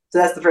there. So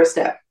that's the first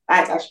step. I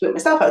have to actually put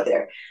myself out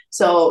there.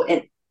 So,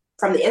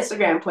 from the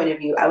Instagram point of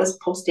view, I was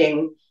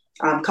posting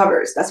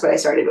covers. That's what I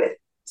started with.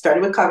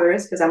 Started with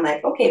covers because I'm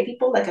like, okay,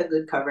 people like a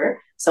good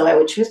cover. So I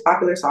would choose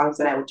popular songs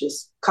and I would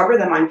just cover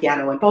them on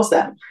piano and post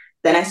them.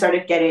 Then I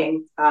started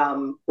getting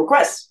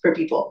requests for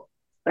people.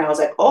 And I was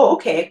like, oh,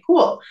 okay,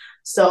 cool.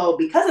 So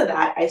because of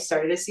that, I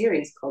started a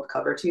series called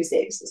Cover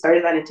Tuesdays. I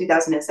started that in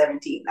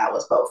 2017. That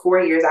was about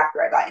 4 years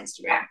after I got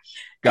Instagram.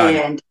 Got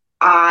it. And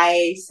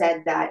I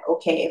said that,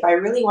 okay, if I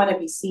really want to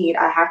be seen,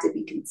 I have to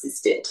be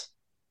consistent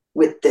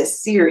with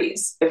this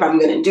series if I'm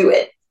going to do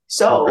it.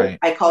 So Right.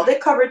 I called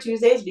it Cover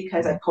Tuesdays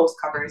because I post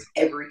covers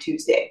every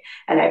Tuesday.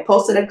 And I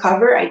posted a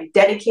cover. I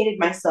dedicated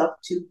myself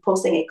to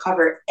posting a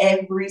cover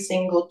every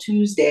single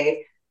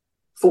Tuesday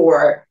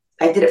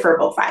I did it for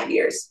about 5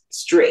 years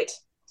straight.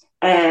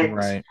 And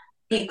Right.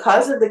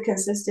 because of the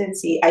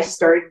consistency, I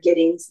started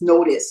getting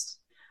noticed.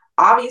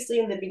 Obviously,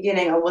 in the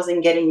beginning, I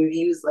wasn't getting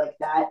views like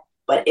that,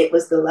 but it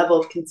was the level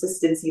of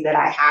consistency that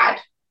I had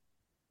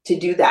to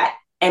do that.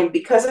 And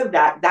because of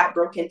that, that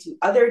broke into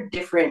other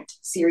different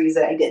series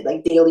that I did,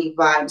 like Daily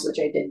Vibes, which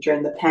I did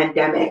during the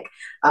pandemic.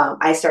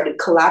 I started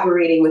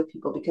collaborating with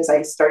people because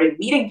I started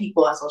meeting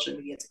people on social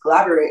media to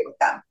collaborate with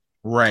them.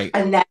 Right.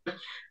 And then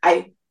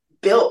I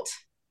built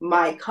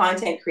my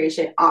content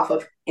creation off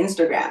of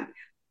Instagram.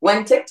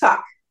 When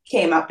TikTok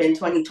came up in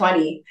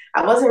 2020,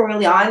 I wasn't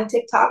really on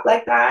TikTok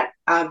like that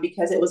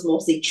because it was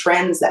mostly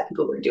trends that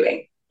people were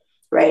doing.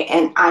 Right.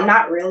 And I'm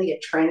not really a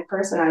trend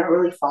person. I don't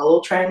really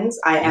follow trends.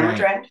 I am a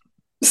trend.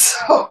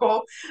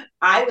 So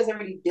I was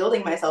already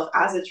building myself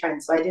as a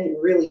trend. So I didn't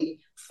really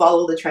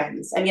follow the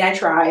trends. I mean, I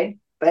tried,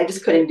 but I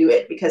just couldn't do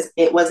it because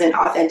it wasn't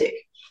authentic.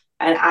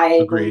 And I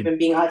believe Agreed. in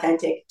being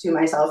authentic to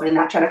myself and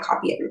not trying to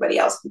copy everybody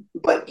else,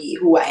 but be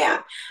who I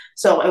am.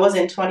 So it was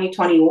in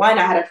 2021.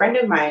 I had a friend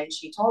of mine.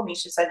 She told me,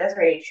 she said,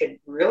 Desiree, you should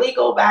really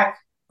go back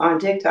on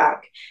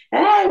TikTok.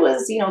 And I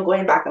was,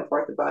 going back and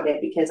forth about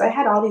it because I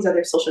had all these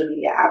other social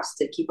media apps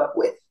to keep up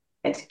with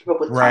and to keep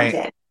up with Right.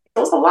 content. It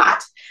was a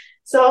lot.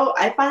 So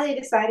I finally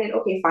decided,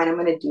 okay, fine, I'm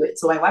going to do it.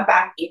 So I went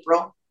back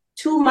April.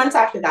 2 months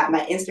after that,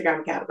 my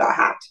Instagram account got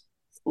hacked.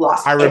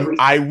 Lost everything.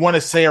 I want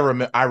to say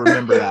I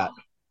remember that.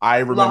 I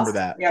remember lost,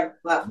 that. yeah,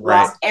 Right.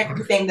 lost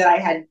everything that I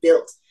had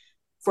built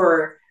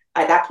for,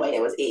 at that point,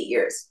 it was 8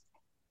 years.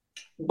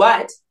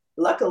 But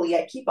luckily,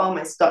 I keep all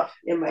my stuff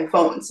in my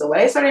phone. So what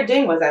I started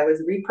doing was I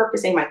was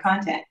repurposing my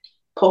content,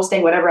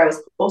 posting whatever I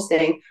was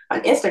posting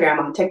on Instagram,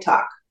 on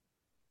TikTok.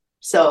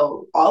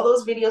 So all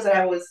those videos that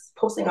I was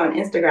posting on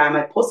Instagram,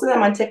 I posted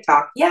them on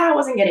TikTok. Yeah, I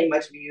wasn't getting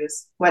much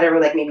views,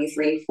 whatever, like maybe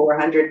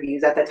 300-400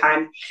 views at the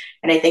time.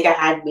 And I think I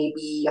had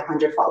maybe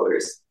 100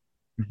 followers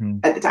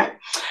at the time.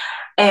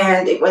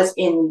 And it was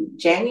in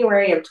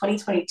January of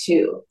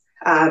 2022.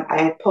 I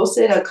had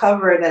posted a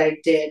cover that I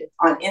did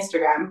on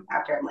Instagram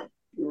after I'm like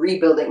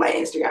rebuilding my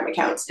Instagram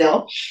account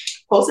still.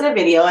 Posted a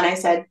video and I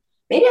said,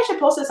 maybe I should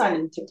post this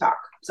on TikTok.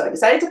 So I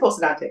decided to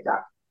post it on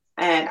TikTok.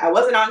 And I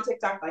wasn't on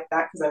TikTok like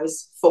that because I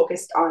was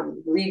focused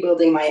on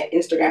rebuilding my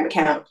Instagram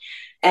account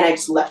and I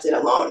just left it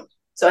alone.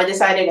 So I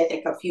decided, I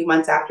think a few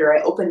months after,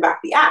 I opened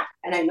back the app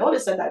and I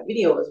noticed that that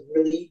video was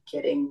really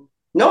getting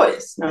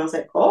noticed. And I was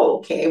like, oh,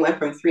 okay. It went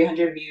from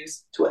 300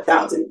 views to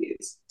 1,000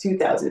 views,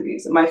 2,000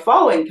 views. And my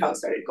following count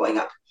started going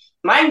up.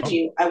 Mind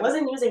you, I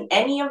wasn't using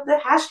any of the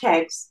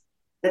hashtags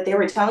that they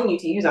were telling you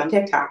to use on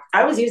TikTok.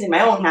 I was using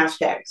my own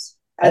hashtags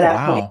at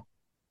that point.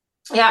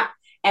 Yeah.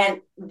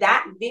 And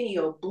that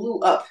video blew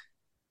up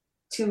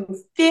to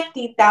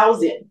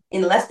 50,000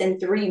 in less than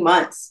 3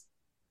 months.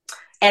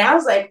 And I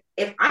was like,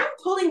 if I'm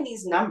pulling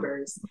these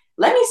numbers,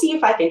 let me see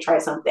if I can try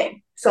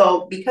something.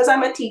 So because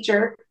I'm a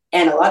teacher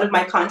and a lot of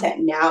my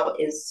content now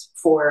is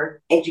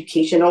for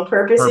educational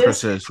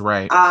purposes,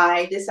 Right.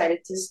 I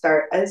decided to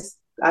start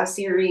a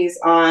series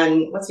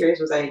on, what series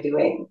was I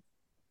doing?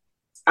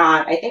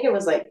 I think it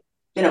was like,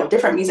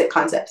 different music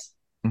concepts.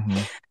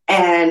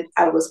 And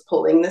I was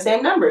pulling the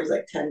same numbers,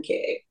 like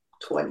 10K,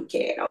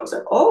 20K. And I was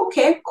like, oh,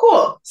 okay,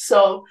 cool.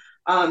 So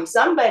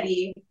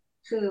somebody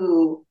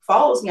who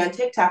follows me on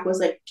TikTok was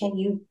like, can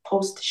you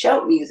post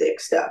shout music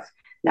stuff?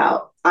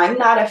 Now, I'm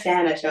not a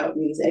fan of shout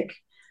music,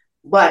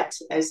 but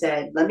I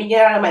said, let me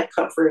get out of my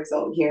comfort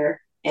zone here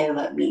and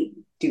let me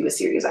do a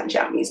series on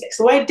shout music.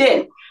 So I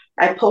did.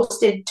 I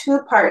posted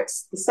 2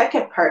 parts. The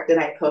second part that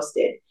I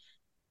posted,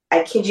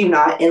 I kid you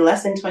not, in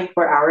less than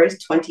 24 hours,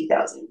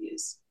 20,000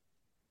 views.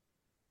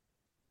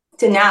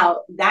 To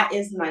now, that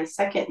is my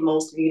second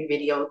most viewed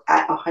video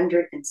at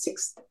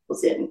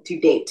 106,000 to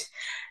date.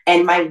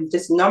 And my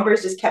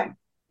numbers just kept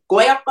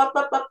going up,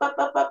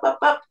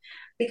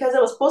 because I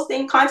was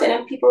posting content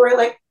and people were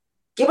like,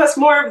 give us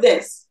more of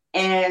this.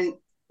 And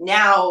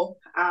now,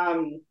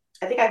 I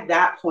think at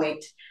that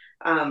point,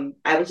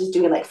 I was just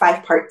doing like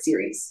 5-part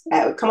series.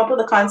 I would come up with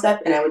a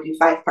concept and I would do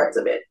 5 parts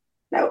of it.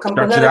 And I would come up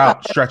with another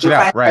concept, stretch it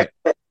out, right?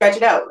 Stretch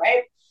it out,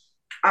 right?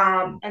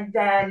 And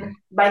then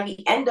by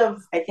the end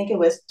of, I think it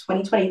was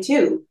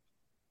 2022,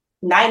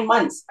 9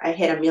 months, I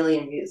hit 1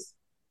 million views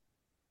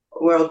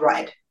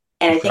worldwide.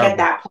 And I think at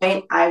that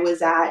point, I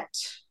was at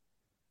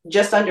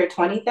just under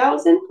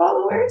 20,000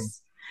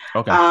 followers.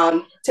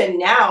 Okay. To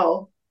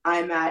now,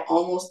 I'm at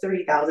almost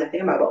 30,000. I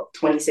think I'm at about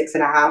 26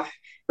 and a half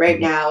right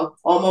now,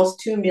 almost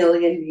 2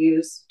 million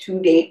views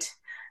to date.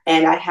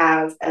 And I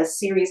have a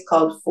series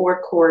called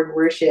 4-Chord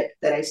Worship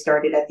that I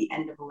started at the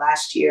end of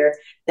last year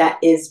that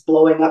is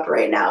blowing up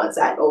right now. It's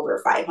at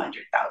over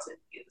 500,000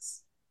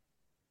 views.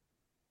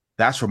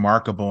 That's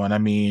remarkable. And I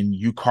mean,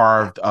 you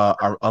carved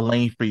a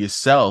lane for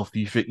yourself.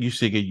 You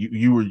figured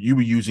you were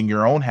using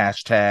your own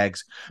hashtags,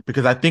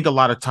 because I think a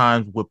lot of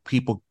times with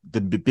people,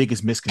 the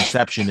biggest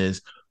misconception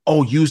is,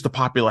 oh, use the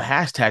popular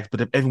hashtags. But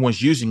if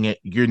everyone's using it,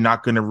 you're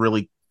not going to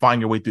really find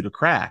your way through the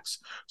cracks.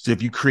 So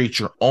if you create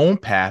your own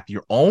path,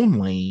 your own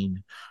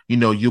lane,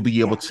 you'll be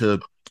able to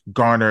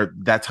garner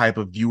that type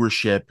of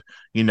viewership,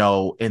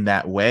 in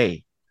that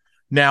way.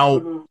 Now,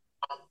 who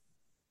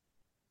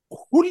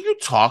do you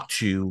talk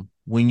to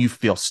when you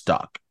feel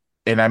stuck?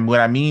 And what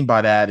I mean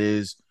by that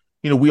is,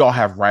 we all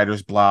have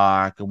writer's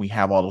block and we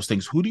have all those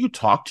things. Who do you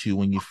talk to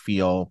when you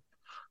feel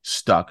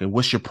stuck? And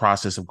what's your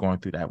process of going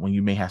through that when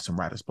you may have some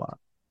writer's block?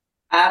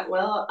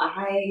 Well,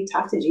 I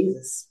talk to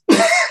Jesus.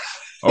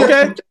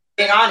 Okay.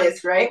 Being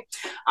honest, right?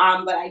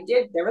 But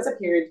there was a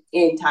period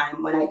in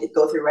time when I did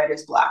go through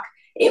writer's block.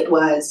 It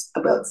was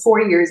about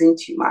 4 years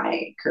into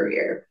my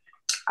career.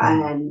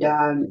 And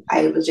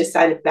I was just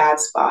at a bad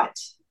spot.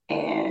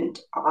 And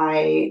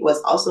I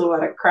was also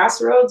at a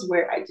crossroads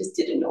where I just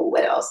didn't know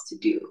what else to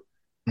do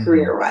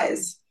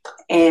career-wise.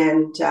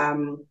 And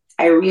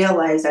I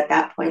realized at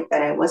that point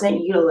that I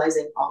wasn't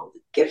utilizing all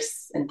the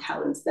gifts and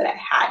talents that I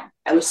had.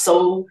 I was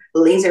so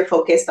laser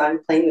focused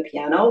on playing the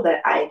piano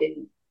that I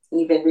didn't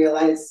even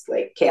realize,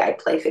 like, okay, I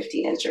play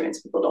 15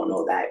 instruments. People don't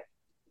know that.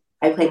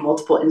 I play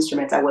multiple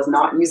instruments. I was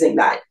not using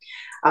that.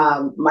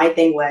 My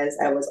thing was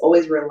I was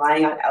always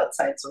relying on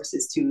outside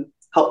sources to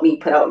help me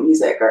put out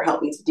music or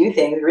help me to do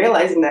things,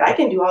 realizing that I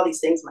can do all these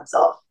things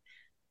myself.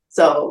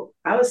 So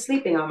I was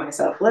sleeping on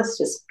myself. Let's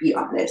just be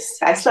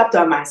honest. I slept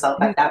on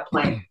myself at that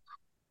point.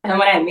 And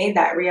when I made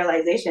that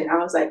realization, I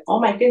was like, oh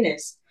my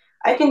goodness,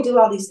 I can do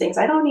all these things.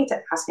 I don't need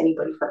to ask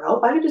anybody for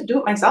help. I can just do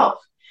it myself.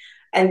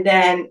 And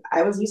then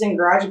I was using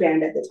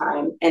GarageBand at the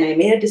time, and I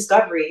made a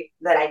discovery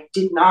that I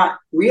did not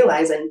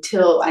realize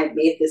until I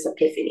made this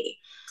epiphany.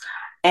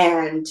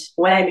 And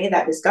when I made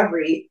that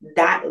discovery,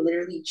 that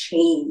literally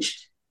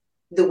changed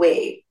the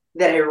way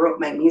that I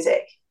wrote my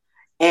music.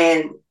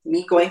 And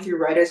me going through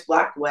writer's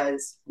block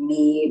was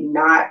me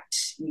not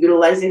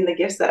utilizing the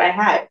gifts that I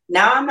had.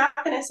 Now, I'm not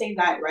going to say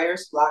that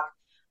writer's block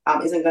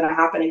isn't going to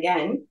happen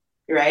again,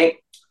 right?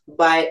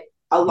 But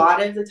a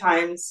lot of the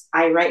times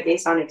I write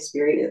based on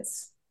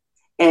experience.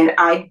 And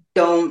I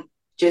don't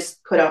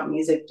just put out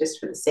music just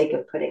for the sake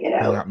of putting it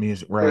out.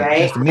 Music, right? Right?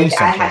 It has to mean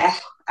something. I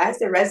has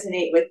to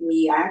resonate with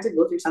me. I have to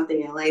go through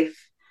something in life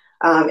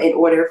in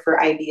order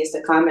for ideas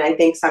to come. And I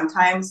think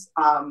sometimes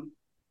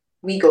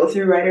we go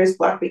through writer's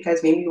block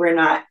because maybe we're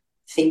not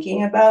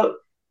thinking about,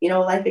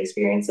 life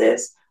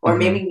experiences, or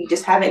maybe we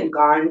just haven't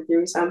gone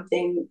through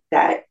something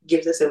that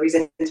gives us a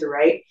reason to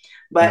write.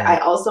 But I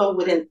also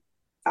wouldn't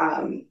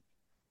I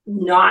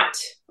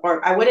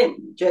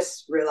wouldn't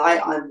just rely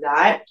on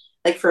that.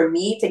 Like for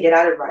me to get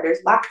out of writer's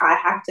block, I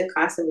have to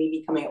constantly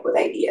be coming up with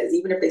ideas,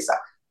 even if they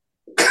suck.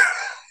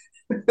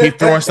 Keep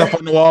throwing stuff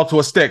on the wall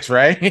till it sticks,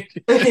 right?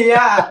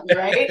 Yeah,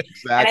 right.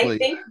 Exactly. And I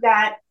think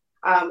that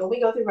when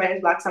we go through writer's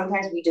block,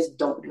 sometimes we just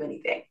don't do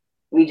anything.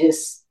 We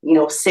just,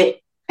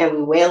 sit and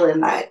we wail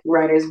in that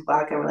writer's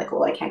block, and we're like,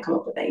 well, I can't come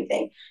up with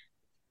anything.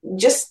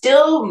 Just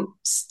still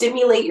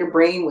stimulate your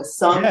brain with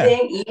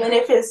something, even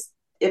if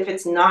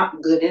it's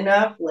not good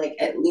enough. Like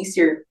at least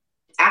you're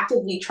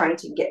actively trying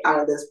to get out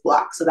of this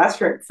block. So that's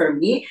for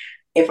me.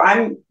 If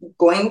I'm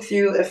going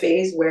through a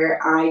phase where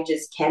I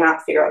just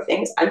cannot figure out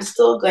things, I'm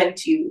still going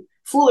to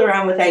fool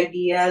around with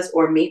ideas,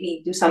 or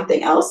maybe do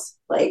something else,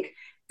 like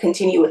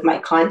continue with my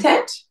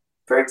content,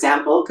 for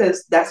example,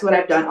 because that's what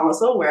I've done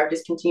also, where I've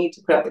just continued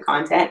to put out the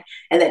content.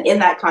 And then in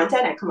that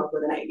content, I come up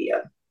with an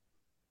idea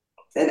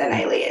and then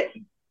I lay it.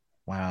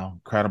 Wow.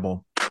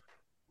 Incredible.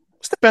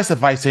 What's the best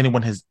advice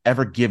anyone has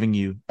ever given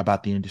you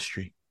about the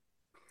industry?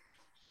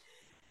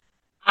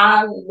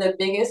 The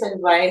biggest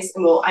advice,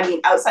 well, I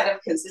mean, outside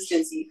of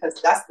consistency, because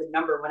that's the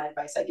number one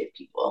advice I give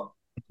people.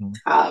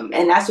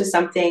 And that's just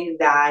something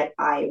that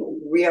I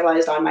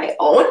realized on my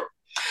own.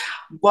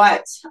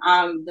 But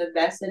the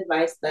best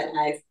advice that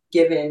I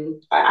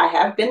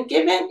have been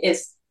given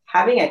is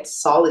having a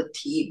solid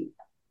team.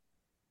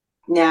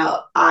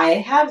 Now, I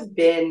have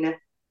been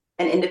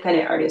an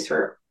independent artist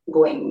for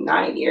going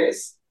 9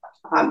 years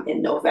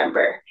in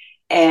November,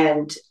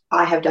 and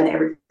I have done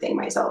everything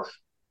myself.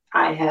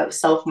 I have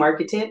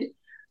self-marketed.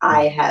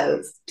 I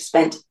have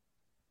spent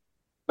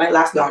my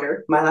last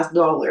dollar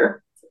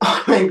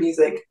on my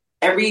music.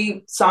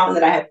 Every song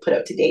that I have put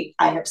out to date,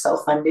 I have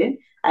self-funded.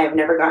 I have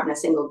never gotten a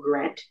single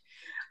grant.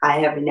 I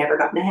have never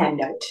gotten a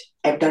handout.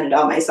 I've done it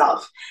all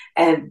myself.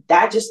 And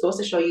that just goes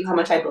to show you how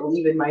much I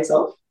believe in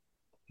myself,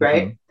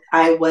 right?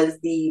 I was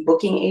the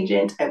booking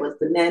agent. I was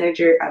the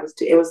manager.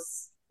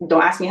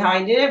 Don't ask me how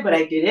I did it, but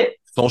I did it.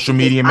 Social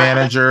media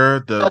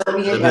manager,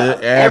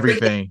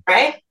 everything.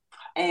 Right?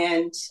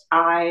 And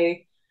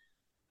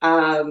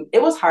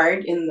it was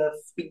hard in the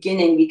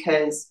beginning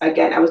because,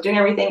 again, I was doing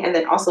everything and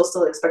then also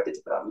still expected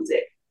to put out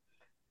music.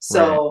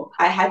 So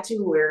I had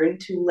to learn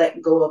to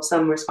let go of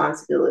some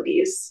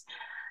responsibilities.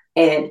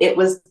 And it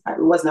was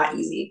not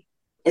easy.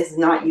 It's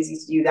not easy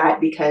to do that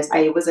because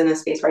I was in a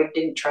space where I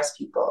didn't trust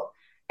people.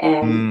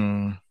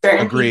 And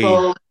certain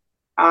people,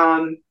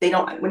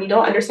 when you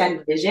don't understand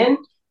the vision,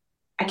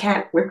 I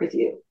can't work with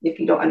you if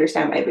you don't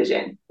understand my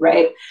vision,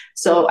 right?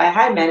 So I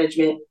had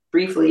management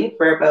briefly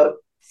for about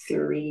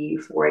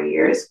 3-4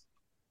 years.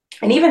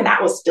 And even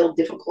that was still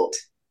difficult,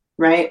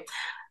 right?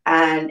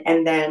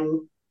 And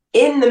then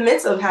in the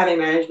midst of having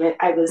management,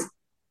 I was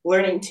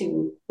learning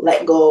to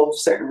let go of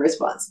certain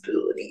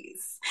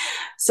responsibilities.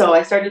 So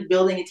I started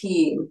building a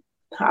team.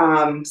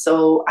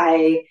 So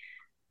I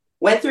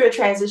went through a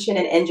transition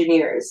in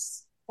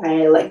engineers.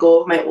 I let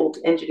go of my old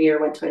engineer,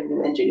 went to a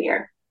new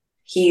engineer.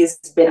 He's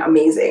been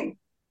amazing.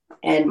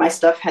 And my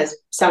stuff has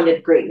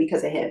sounded great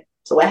because of him.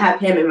 So I have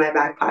him in my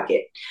back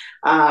pocket.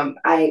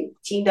 I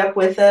teamed up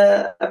with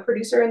a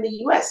producer in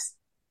the US,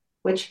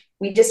 which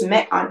we just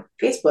met on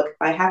Facebook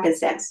by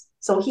happenstance.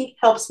 So he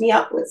helps me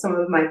out with some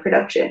of my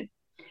production,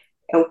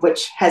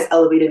 which has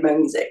elevated my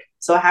music.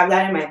 So I have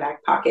that in my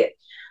back pocket.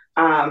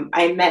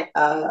 I met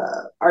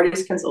an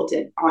artist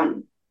consultant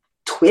on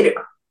Twitter,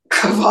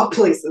 of all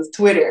places,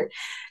 Twitter.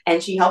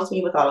 And she helps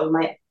me with all of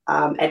my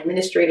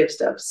administrative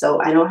stuff.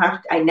 So I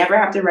never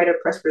have to write a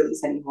press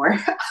release anymore.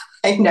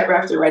 I never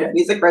have to write a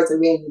music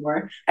resume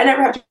anymore. I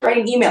never have to write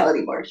an email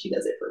anymore. She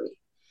does it for me.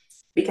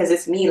 Because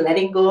it's me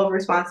letting go of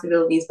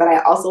responsibilities, but I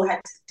also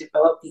had to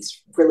develop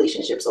these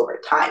relationships over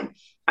time.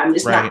 I'm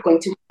just not Right.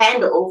 going to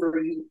hand over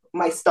you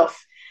my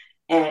stuff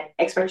and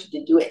expect you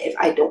to do it if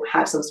I don't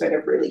have some sort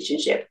of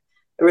relationship.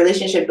 The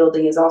relationship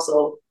building is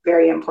also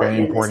very Very important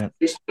in this important.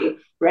 industry,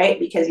 right?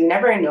 Because you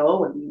never know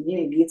when you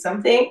really need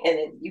something, and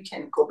then you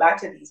can go back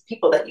to these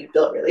people that you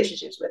built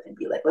relationships with and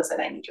be like, listen,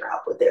 I need your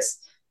help with this,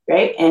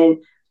 right?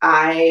 And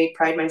I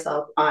pride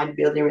myself on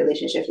building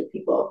relationships with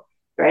people,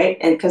 right?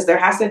 And because there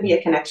has to be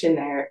a connection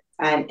there,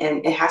 and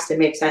it has to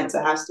make sense,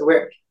 it has to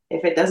work.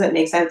 If it doesn't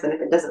make sense and if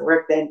it doesn't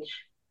work, then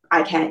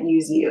I can't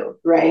use you,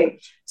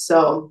 right?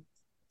 So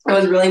it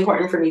was really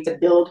important for me to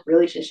build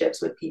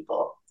relationships with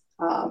people,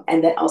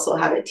 and then also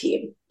have a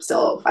team.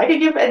 So if I could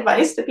give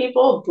advice to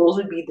people, those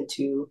would be the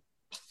two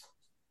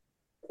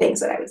things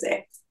that I would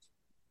say.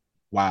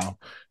 Wow.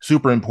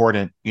 Super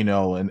important,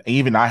 and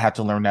even I had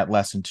to learn that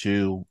lesson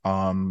too.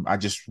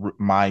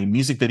 My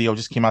music video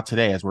just came out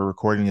today as we're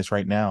recording this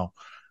right now.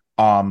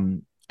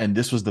 And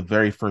this was the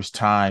very first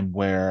time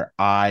where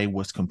I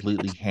was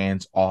completely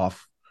hands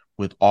off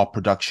with all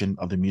production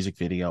of the music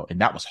video.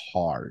 And that was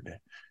hard Yeah.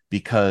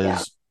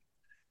 because,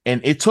 and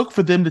it took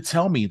for them to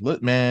tell me,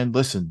 look, man,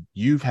 listen,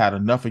 you've had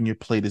enough on your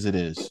plate as it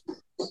is.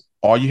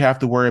 All you have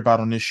to worry about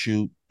on this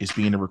shoot is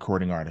being a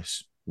recording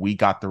artist. We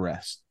got the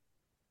rest.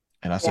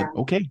 And I said,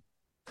 Yeah. okay.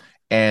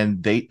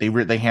 And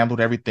they handled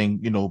everything,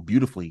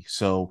 beautifully.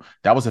 So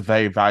that was a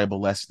very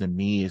valuable lesson to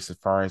me, as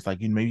far as,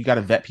 like, maybe you got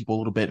to vet people a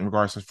little bit in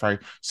regards to try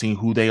seeing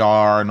who they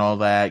are and all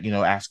that,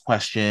 ask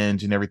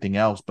questions and everything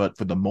else. But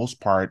for the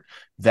most part,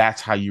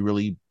 that's how you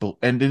really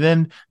and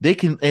then they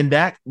can, and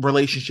that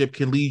relationship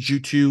can lead you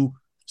to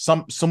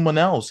someone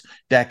else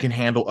that can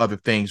handle other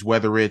things,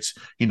 whether it's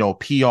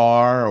PR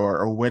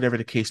or whatever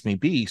the case may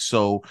be.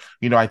 So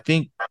I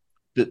think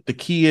the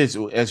key is,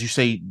 as you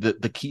say,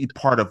 the key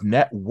part of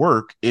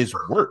network is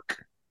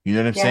work. You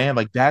know what I'm Yeah. saying?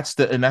 Like, that's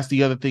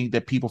the other thing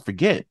that people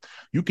forget.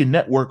 You can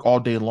network all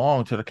day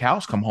long till the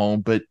cows come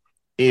home, but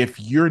if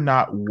you're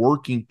not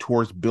working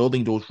towards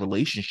building those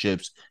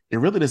relationships, it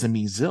really doesn't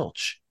mean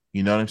zilch.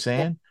 You know what I'm Yeah.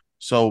 saying?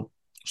 So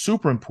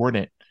super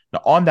important.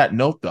 Now, on that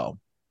note, though,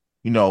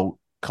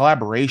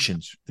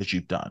 collaborations that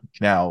you've done.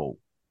 Now,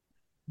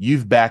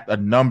 you've backed a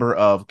number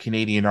of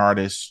Canadian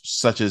artists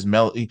such as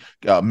Melanie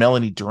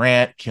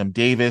Durrant, Kim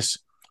Davis,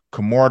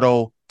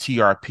 Comordo,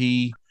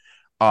 TRP.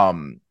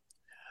 Um,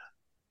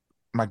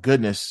 my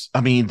goodness,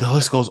 I mean, the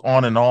list goes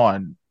on and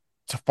on.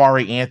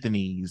 Tafari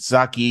Anthony,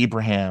 Zaki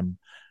Abraham.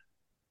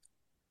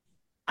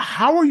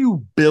 How are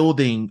you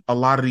building a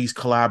lot of these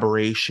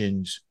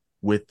collaborations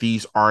with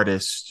these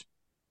artists,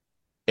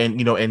 and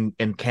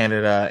in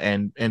Canada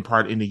and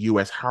part in the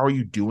US? How are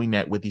you doing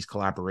that with these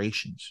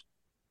collaborations?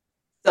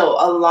 So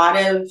a lot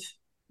of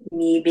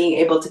me being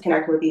able to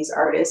connect with these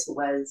artists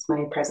was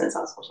my presence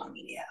on social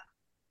media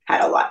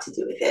had a lot to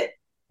do with it.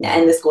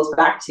 And Mm-hmm. this goes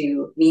back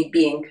to me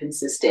being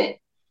consistent,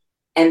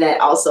 and that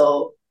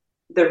also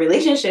the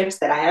relationships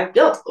that I have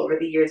built over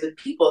the years with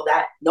people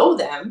that know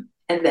them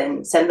and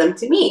then send them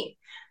to me.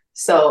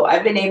 So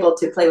I've been able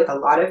to play with a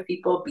lot of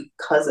people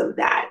because of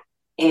that.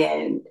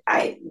 And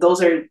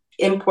those are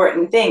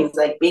important things,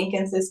 like being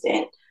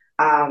consistent,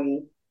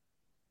 um,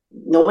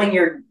 knowing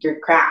your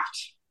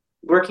craft,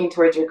 working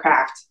towards your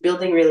craft,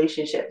 building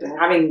relationships and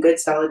having good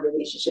solid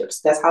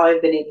relationships. That's how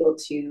I've been able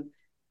to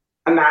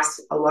amass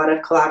a lot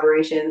of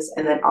collaborations,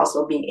 and then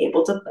also being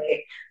able to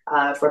play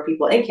for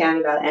people in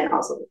Canada and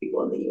also for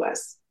people in the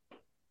US.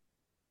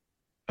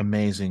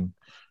 Amazing.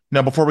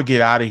 Now, before we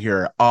get out of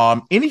here,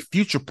 any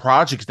future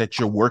projects that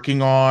you're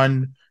working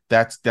on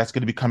that's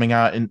going to be coming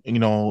out in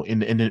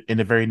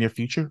the very near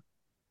future?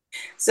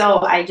 So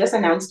I just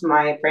announced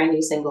my brand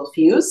new single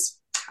Fuse,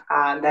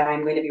 that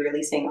I'm going to be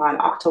releasing on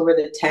October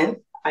the 10th.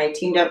 I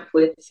teamed up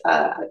with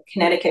a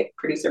Connecticut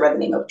producer by the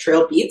name of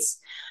Trail Beats.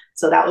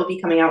 So that will be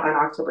coming out on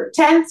October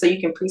 10th. So you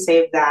can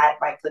pre-save that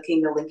by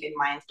clicking the link in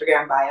my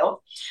Instagram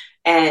bio.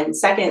 And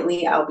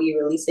secondly, I'll be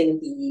releasing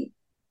the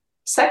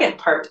second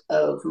part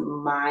of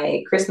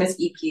my Christmas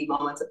EP,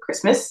 Moments of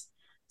Christmas.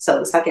 So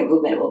the second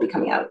movement will be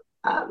coming out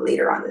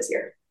later on this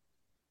year.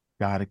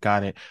 Got it.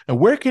 Got it. And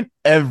where can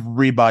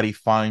everybody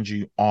find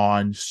you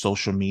on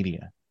social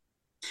media?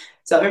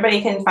 So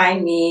everybody can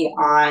find me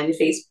on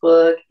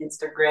Facebook,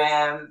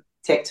 Instagram,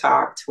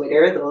 TikTok,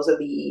 Twitter. Those are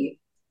the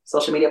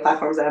social media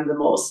platforms that I'm the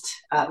most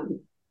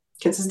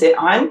consistent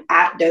on,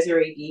 at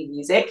Desarae D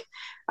Music.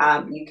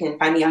 You can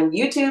find me on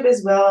YouTube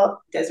as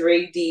well,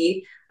 Desarae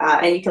D,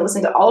 and you can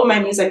listen to all of my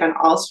music on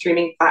all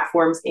streaming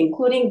platforms,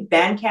 including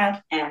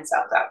Bandcamp and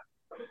SoundCloud.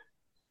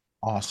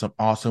 Awesome.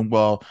 Awesome.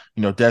 Well,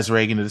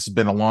 Desiree, this has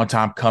been a long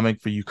time coming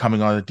for you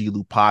coming on the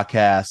D-Loop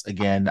podcast.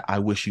 Again, I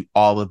wish you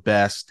all the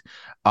best.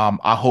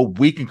 I hope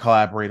we can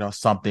collaborate on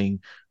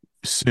something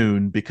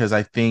soon, because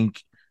I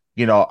think,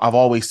 I've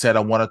always said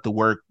I wanted to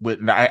work with,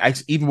 and I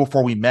even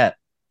before we met,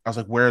 I was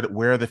like,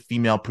 where are the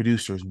female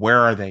producers? Where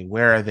are they?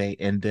 Where are they?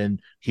 And then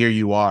here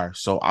you are.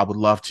 So I would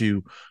love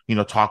to,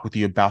 talk with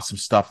you about some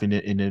stuff in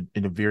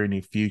the very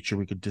near future.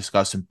 We could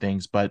discuss some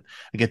things. But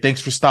again,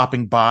 thanks for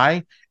stopping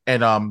by.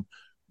 And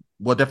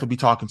we'll definitely be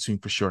talking soon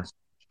for sure.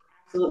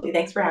 Absolutely.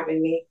 Thanks for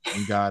having me.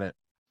 You got it.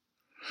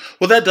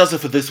 Well, that does it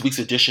for this week's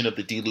edition of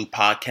the D-Loop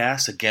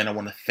podcast. Again, I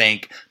want to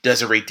thank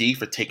Desarae D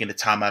for taking the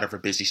time out of her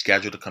busy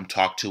schedule to come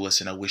talk to us,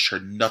 and I wish her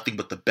nothing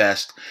but the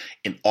best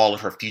in all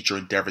of her future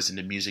endeavors in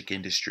the music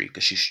industry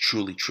because she's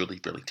truly,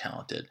 truly, really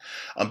talented.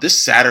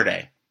 This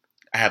Saturday,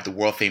 I have the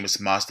world-famous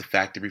Mazda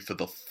Factory for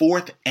the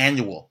 4th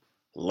annual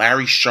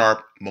Larry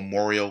Sharpe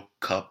Memorial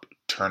Cup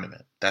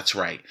Tournament. That's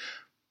right.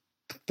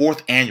 The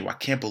 4th annual. I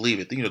can't believe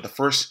it. The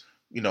first...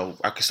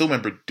 I can still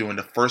remember doing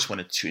the first one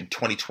in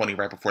 2020,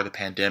 right before the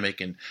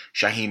pandemic, and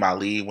Shaheem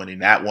Ali winning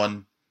that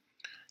one.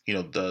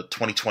 The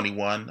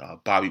 2021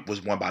 Bobby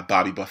was won by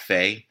Bobby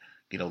Buffet.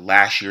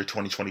 Last year,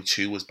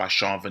 2022, was by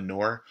Sean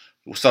Venor.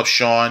 What's up,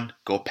 Sean?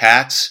 Go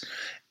Pats.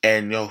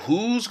 And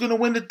who's going to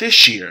win it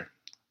this year?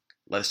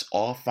 Let us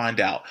all find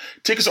out.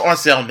 Tickets are on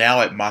sale now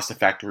at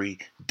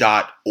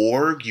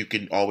monsterfactory.org. You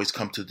can always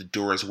come to the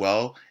door as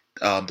well.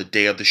 The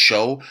day of the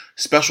show.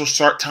 Special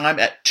start time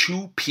at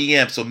 2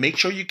 p.m. So make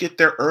sure you get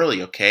there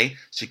early, okay?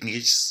 So you can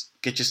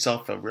get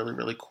yourself a really,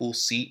 really cool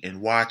seat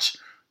and watch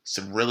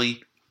some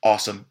really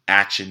awesome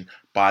action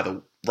by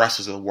the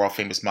wrestlers of the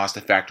world-famous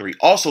Mazda Factory.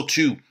 Also,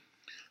 too,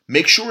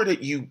 make sure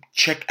that you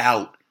check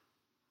out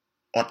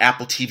on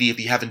Apple TV, if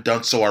you haven't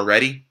done so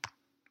already,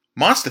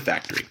 Monster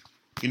Factory.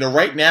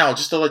 Right now,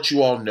 just to let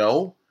you all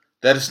know,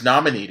 that it's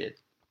nominated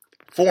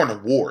for an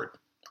award.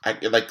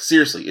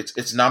 Seriously,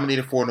 it's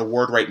nominated for an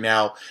award right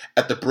now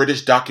at the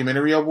British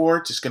Documentary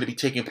Awards. It's going to be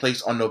taking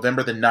place on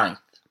November the 9th.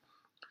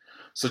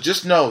 So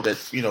just know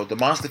that, the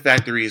Monster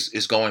Factory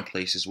is going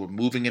places. We're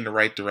moving in the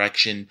right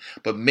direction.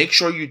 But make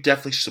sure you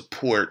definitely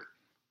support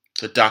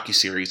the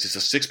docuseries. It's a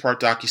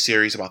 6-part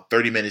docuseries, about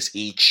 30 minutes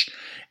each.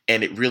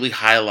 And it really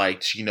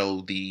highlights,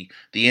 the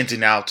ins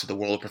and outs of the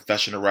world of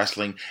professional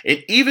wrestling.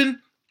 And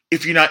even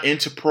if you're not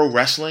into pro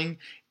wrestling,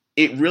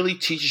 it really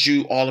teaches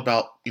you all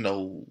about,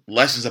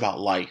 lessons about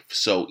life.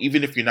 So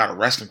even if you're not a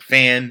wrestling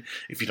fan,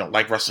 if you don't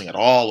like wrestling at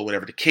all, or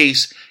whatever the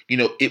case,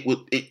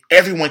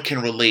 everyone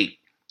can relate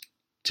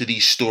to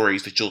these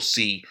stories that you'll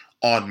see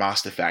on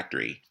Monster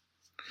Factory.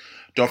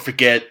 Don't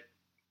forget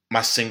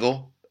my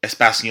single,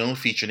 Espacion,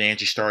 featuring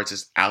Angie Starrs,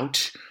 is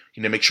out.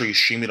 Make sure you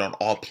stream it on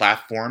all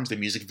platforms. The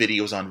music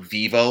video is on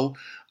Vivo,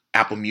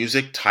 Apple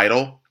Music,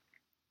 Tidal,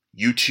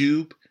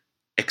 YouTube,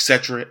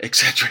 etc.,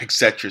 etc.,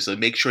 etc. So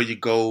make sure you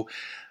go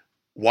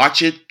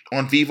watch it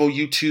on Vivo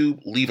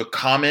YouTube, leave a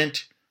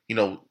comment,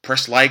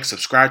 press like,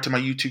 subscribe to my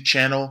YouTube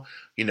channel,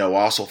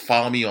 also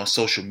follow me on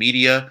social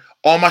media.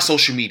 All my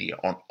social media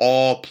on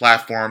all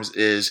platforms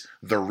is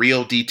The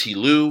Real DT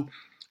Lou,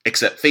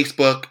 except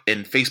Facebook,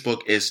 and Facebook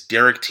is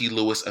Derek T.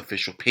 Lewis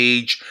official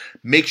page.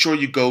 Make sure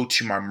you go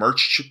to my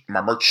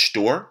merch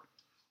store,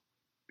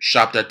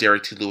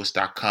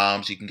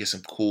 shop.derektlouis.com, so you can get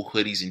some cool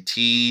hoodies and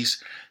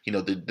tees.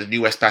 The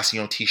new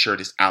Espacion t-shirt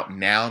is out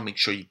now. Make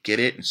sure you get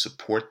it and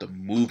support the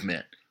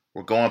movement.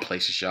 We're going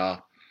places,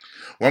 y'all.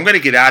 Well, I'm going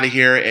to get out of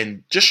here,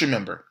 and just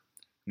remember,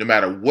 no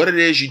matter what it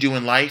is you do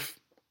in life,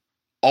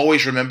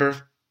 always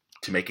remember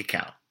to make it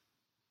count.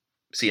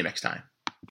 See you next time.